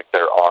because,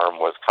 their arm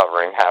was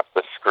covering half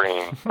the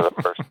screen for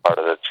the first part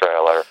of the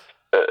trailer.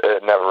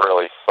 It never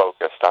really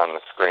focused on the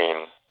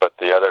screen, but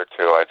the other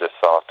two I just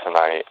saw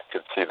tonight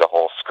could see the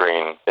whole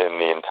screen in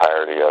the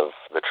entirety of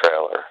the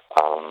trailer.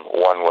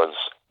 One was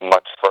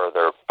much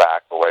further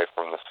back away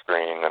from the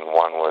screen, and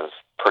one was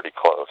pretty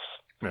close.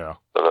 Yeah.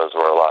 So those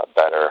were a lot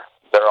better.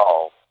 They're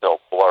all still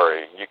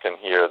blurry. You can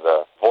hear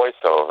the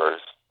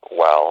voiceovers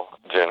well.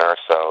 Jyn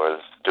Erso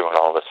is doing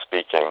all the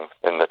speaking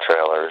in the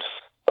trailers,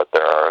 but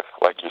there are,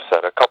 like you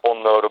said, a couple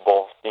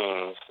notable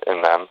scenes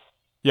in them.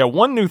 Yeah,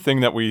 one new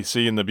thing that we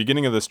see in the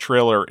beginning of this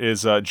trailer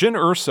is Jyn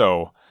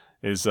Erso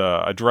is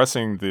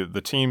addressing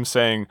the team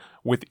saying,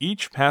 with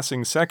each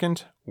passing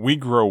second, we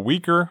grow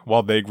weaker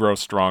while they grow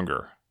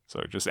stronger.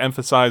 So just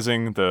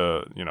emphasizing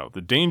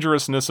the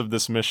dangerousness of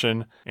this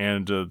mission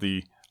and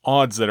the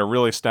odds that are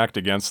really stacked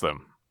against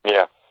them.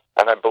 Yeah,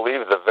 and I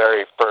believe the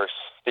very first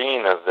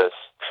scene of this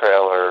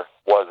trailer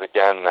was,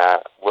 again,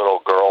 that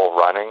little girl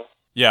running.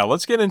 Yeah,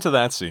 let's get into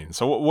that scene.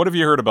 So what have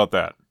you heard about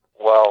that?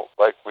 Well,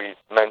 like we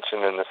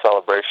mentioned in the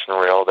celebration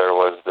reel, there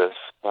was this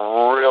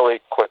really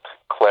quick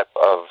clip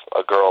of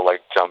a girl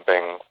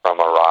jumping from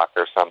a rock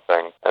or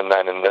something, and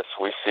then in this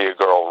we see a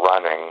girl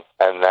running,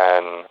 and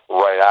then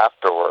right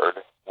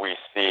afterward we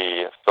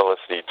see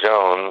Felicity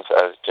Jones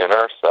as Jyn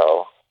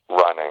Erso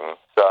running.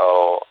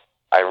 So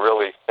I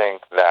really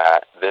think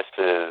that this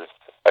is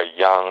a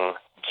young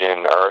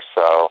Jyn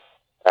Erso,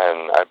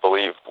 and I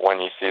believe when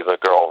you see the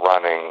girl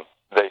running,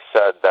 they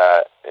said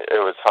that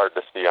it was hard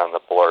to see on the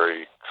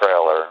blurry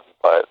trailer,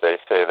 but they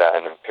say that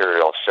an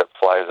Imperial ship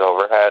flies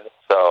overhead.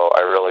 So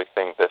I really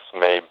think this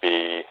may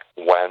be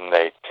when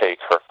they take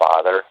her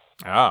father.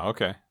 Ah,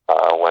 okay.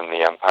 When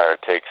the Empire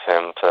takes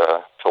him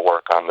to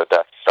work on the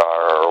Death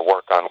Star or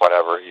work on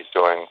whatever he's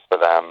doing for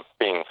them,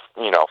 being,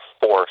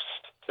 forced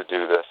to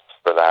do this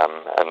for them.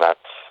 And that's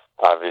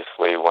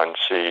obviously when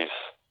she's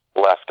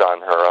left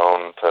on her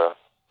own to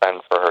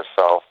fend for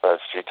herself, as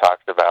she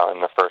talked about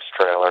in the first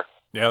trailer.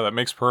 Yeah, that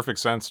makes perfect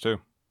sense,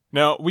 too.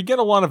 Now, we get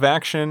a lot of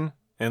action,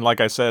 and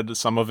like I said,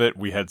 some of it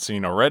we had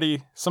seen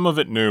already, some of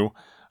it new,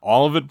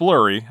 all of it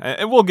blurry,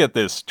 and we'll get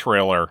this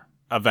trailer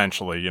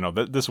eventually,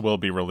 this will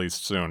be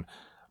released soon.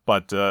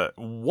 But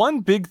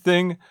one big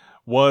thing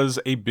was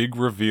a big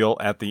reveal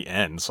at the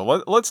end. So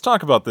let's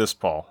talk about this,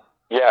 Paul.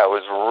 Yeah, it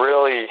was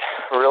really,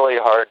 really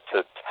hard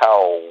to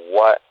tell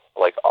what,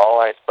 all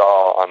I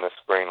saw on the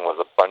screen was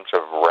a bunch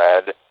of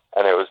red,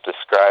 and it was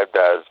described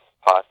as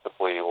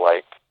possibly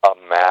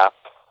a map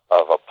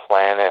of a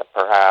planet,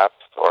 perhaps,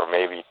 or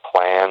maybe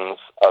plans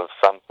of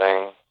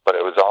something, but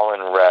it was all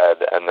in red,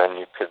 and then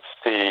you could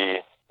see,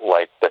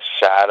 the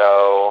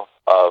shadow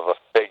of a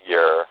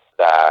figure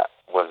that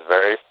was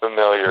very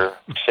familiar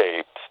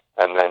shaped,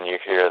 and then you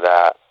hear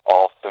that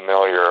all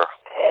familiar,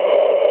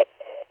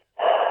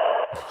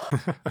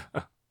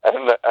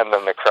 and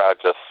then the crowd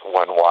just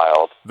went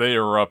wild. They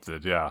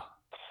erupted, yeah.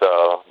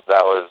 So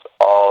that was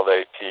all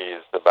they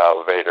teased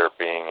about Vader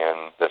being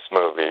in this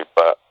movie,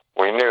 but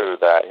we knew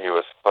that he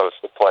was supposed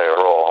to play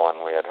a role,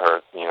 and we had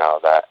heard,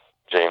 that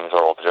Jyn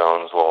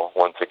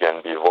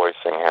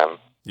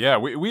Yeah,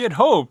 we had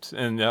hoped,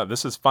 and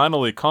this is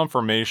finally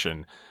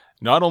confirmation.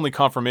 Not only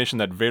confirmation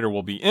that Vader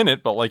will be in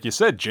it, but like you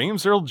said,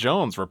 James Earl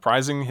Jones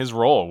reprising his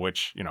role,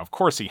 which, of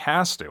course he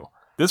has to.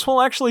 This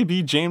will actually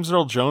be James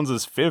Earl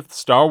Jones's 5th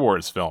Star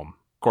Wars film.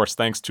 Of course,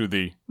 thanks to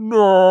the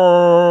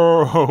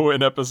no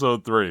in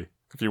episode 3,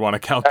 if you want to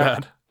count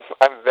that.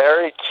 I'm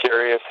very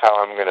curious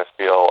how I'm going to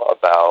feel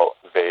about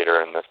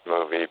Vader in this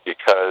movie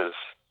because,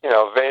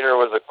 Vader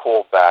was a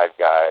cool bad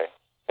guy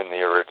in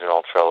the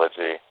original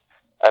trilogy.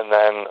 And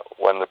then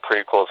when the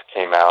prequels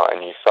came out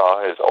and you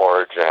saw his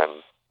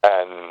origin,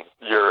 and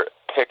you're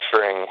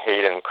picturing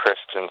Hayden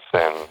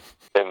Christensen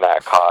in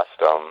that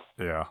costume,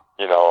 yeah,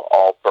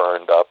 all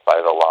burned up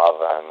by the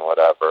lava and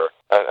whatever,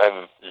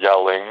 and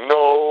yelling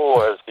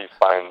 "no" as he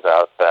finds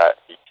out that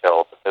he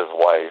killed his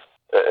wife.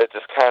 It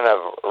just kind of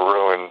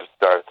ruined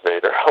Darth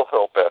Vader a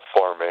little bit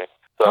for me.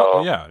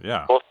 So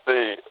yeah.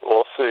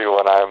 We'll see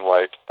when I'm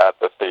at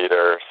the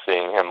theater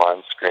seeing him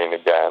on screen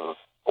again,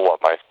 what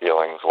my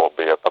feelings will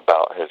be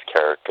about his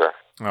character.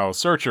 Oh,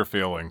 search your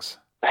feelings.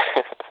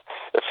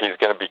 If he's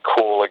going to be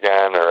cool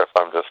again, or if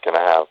I'm just going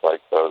to have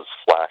those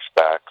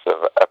flashbacks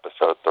of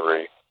episode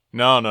 3.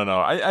 No.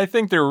 I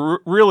think they're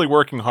really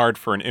working hard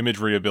for an image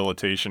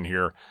rehabilitation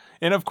here.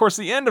 And of course,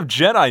 the end of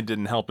Jedi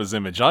didn't help his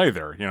image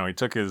either. He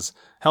took his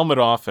helmet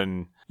off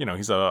and,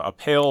 he's a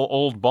pale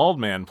old bald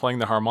man playing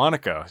the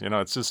harmonica.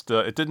 It's just,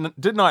 it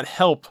did not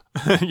help,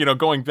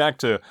 going back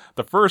to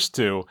the first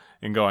two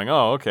and going,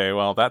 oh, okay,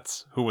 well,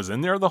 that's who was in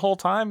there the whole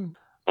time.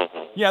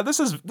 Yeah, this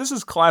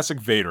is classic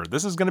Vader.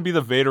 This is going to be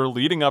the Vader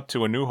leading up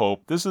to A New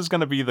Hope. This is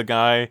going to be the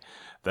guy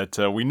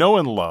that we know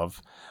and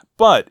love.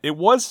 But it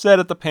was said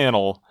at the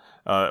panel,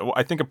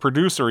 I think a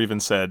producer even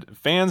said,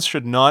 fans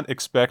should not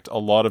expect a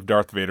lot of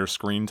Darth Vader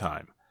screen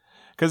time.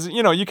 Because,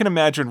 you can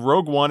imagine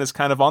Rogue One is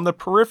kind of on the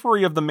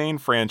periphery of the main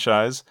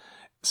franchise,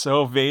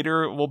 so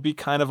Vader will be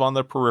kind of on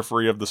the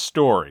periphery of the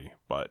story.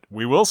 But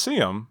we will see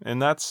him,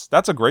 and that's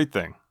a great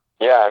thing.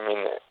 Yeah,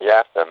 you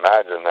have to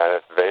imagine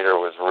that if Vader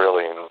was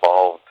really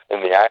involved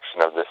in the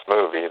action of this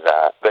movie,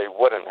 that they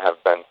wouldn't have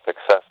been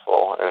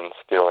successful in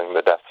stealing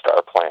the Death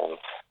Star plans.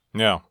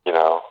 Yeah.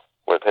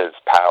 With his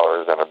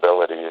powers and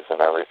abilities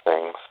and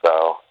everything.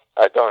 So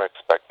I don't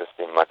expect to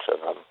see much of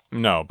him.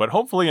 No, but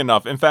hopefully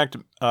enough. In fact,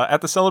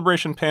 at the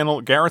Celebration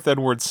panel, Gareth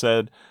Edwards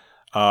said,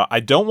 I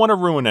don't want to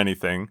ruin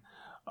anything,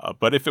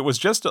 but if it was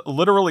just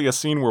literally a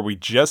scene where we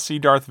just see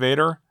Darth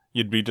Vader,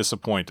 you'd be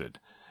disappointed.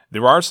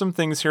 There are some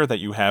things here that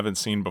you haven't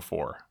seen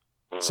before.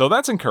 So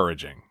that's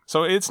encouraging.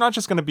 So it's not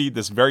just going to be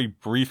this very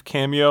brief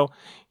cameo.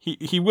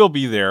 He will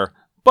be there,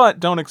 but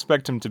don't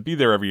expect him to be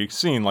there every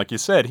scene. Like you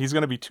said, he's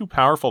going to be too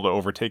powerful to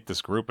overtake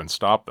this group and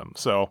stop them.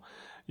 So,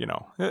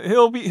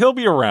 he'll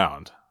be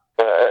around.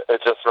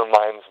 It just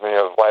reminds me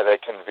of why they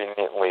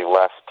conveniently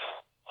left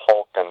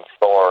Hulk and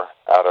Thor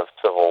out of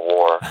Civil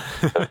War.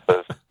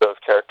 those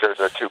characters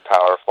are too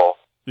powerful.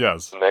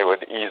 Yes. And they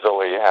would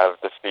easily have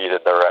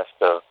defeated the rest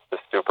of the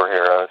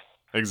superheroes.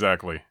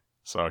 Exactly.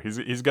 So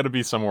he's got to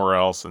be somewhere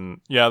else, and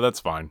yeah, that's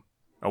fine.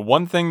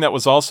 One thing that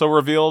was also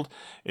revealed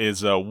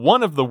is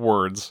one of the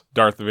words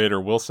Darth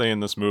Vader will say in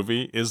this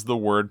movie is the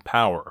word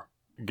power.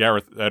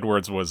 Gareth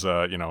Edwards was,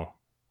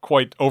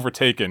 quite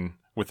overtaken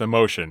with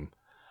emotion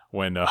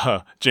when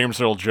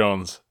James Earl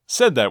Jones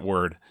said that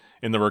word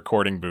in the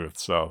recording booth,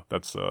 so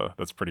that's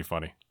pretty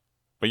funny.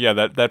 But yeah,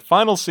 that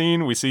final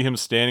scene, we see him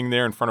standing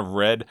there in front of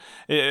Red.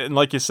 And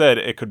like you said,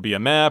 it could be a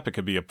map, it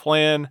could be a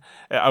plan.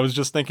 I was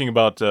just thinking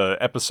about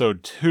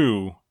episode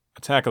 2,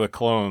 Attack of the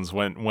Clones,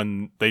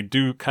 when they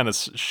do kind of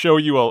show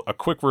you a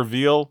quick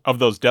reveal of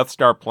those Death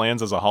Star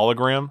plans as a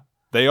hologram.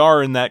 They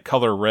are in that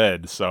color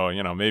red, so,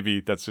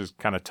 maybe that's just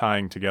kind of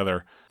tying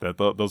together that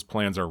those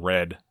plans are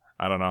red.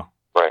 I don't know.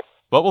 Right.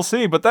 But we'll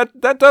see. But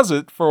that does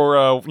it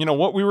for,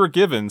 what we were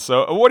given.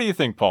 So what do you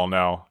think, Paul,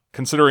 now,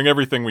 considering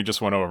everything we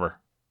just went over?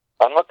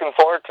 I'm looking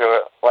forward to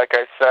it. Like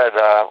I said,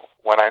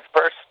 when I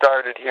first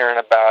started hearing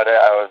about it,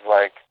 I was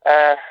like,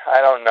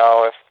 I don't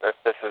know if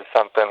this is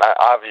something.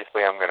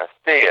 Obviously, I'm going to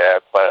see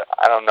it, but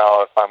I don't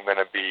know if I'm going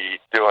to be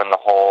doing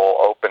the whole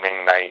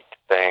opening night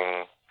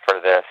thing for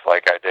this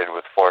like I did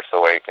with Force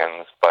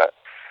Awakens. But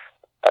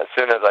as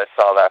soon as I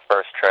saw that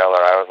first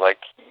trailer, I was like,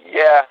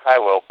 yeah, I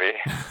will be.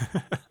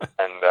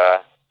 And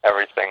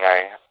everything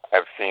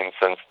I've seen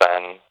since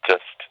then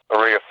just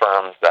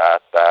reaffirms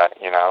that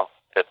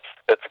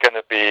it's going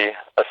to be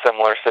a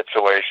similar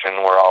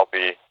situation where I'll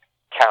be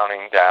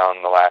counting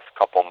down the last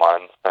couple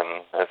months,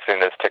 and as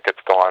soon as tickets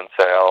go on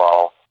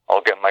sale,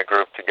 I'll get my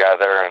group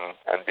together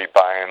and be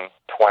buying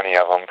 20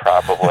 of them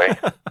probably.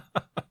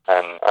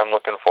 And I'm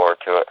looking forward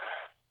to it.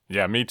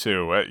 Yeah, me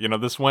too.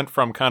 This went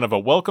from kind of a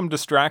welcome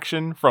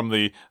distraction from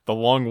the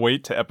long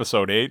wait to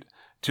episode 8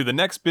 to the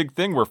next big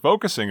thing we're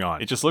focusing on.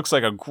 It just looks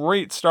like a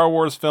great Star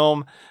Wars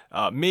film,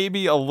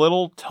 maybe a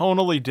little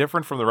tonally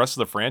different from the rest of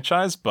the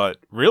franchise, but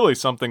really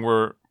something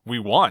we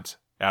want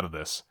out of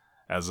this.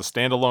 As a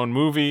standalone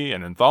movie,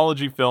 an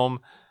anthology film,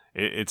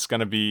 It's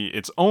going to be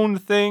its own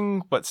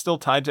thing, but still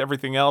tied to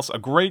everything else. A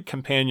great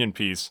companion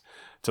piece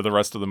to the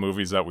rest of the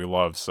movies that we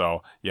love.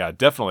 So, yeah,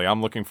 definitely.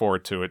 I'm looking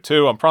forward to it,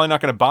 too. I'm probably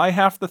not going to buy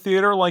half the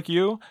theater like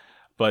you,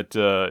 but,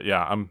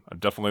 yeah, I'm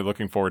definitely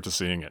looking forward to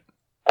seeing it.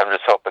 I'm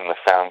just hoping the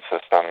sound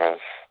system is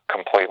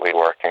completely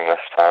working this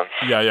time.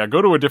 Yeah,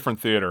 go to a different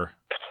theater.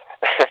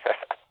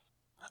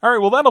 All right,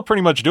 well, that'll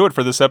pretty much do it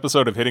for this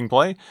episode of Hitting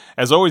Play.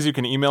 As always, you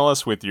can email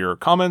us with your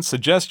comments,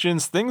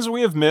 suggestions, things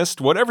we have missed,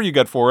 whatever you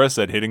got for us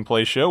at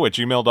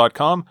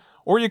hittingplayshow@gmail.com,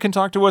 or you can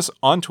talk to us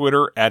on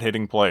Twitter at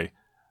Hitting Play.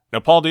 Now,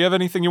 Paul, do you have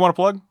anything you want to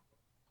plug?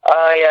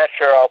 Yeah,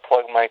 sure. I'll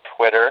plug my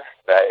Twitter.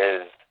 That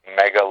is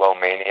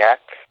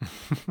Megalomaniac.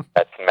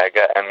 That's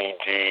Mega,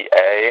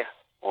 M-E-G-A,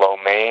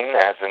 Lomain,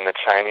 as in the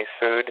Chinese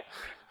food,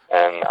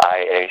 and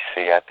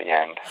I-A-C at the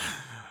end.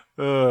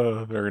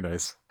 Very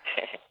nice.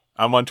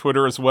 I'm on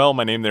Twitter as well.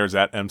 My name there is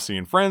at MC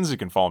and Friends. You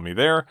can follow me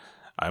there.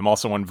 I'm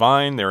also on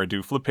Vine. There I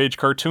do flip page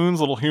cartoons,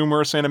 little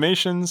humorous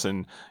animations,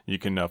 and you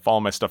can follow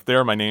my stuff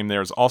there. My name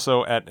there is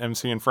also at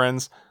MC and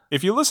Friends.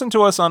 If you listen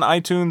to us on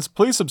iTunes,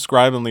 please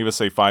subscribe and leave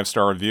us a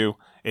 5-star review.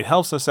 It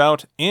helps us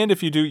out, and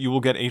if you do, you will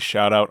get a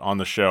shout out on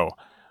the show.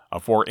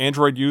 For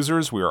Android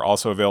users, we are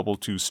also available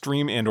to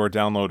stream and or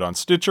download on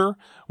Stitcher.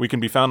 We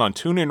can be found on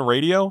TuneIn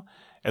Radio,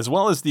 as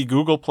well as the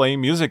Google Play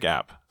Music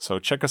app. So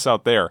check us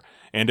out there.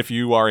 And if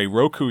you are a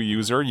Roku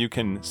user, you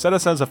can set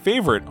us as a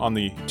favorite on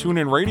the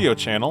TuneIn Radio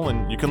channel,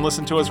 and you can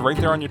listen to us right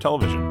there on your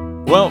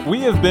television. Well,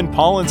 we have been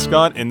Paul and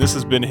Scott, and this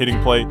has been Hitting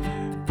Play.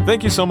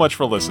 Thank you so much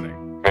for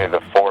listening. May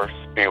the Force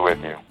be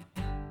with you.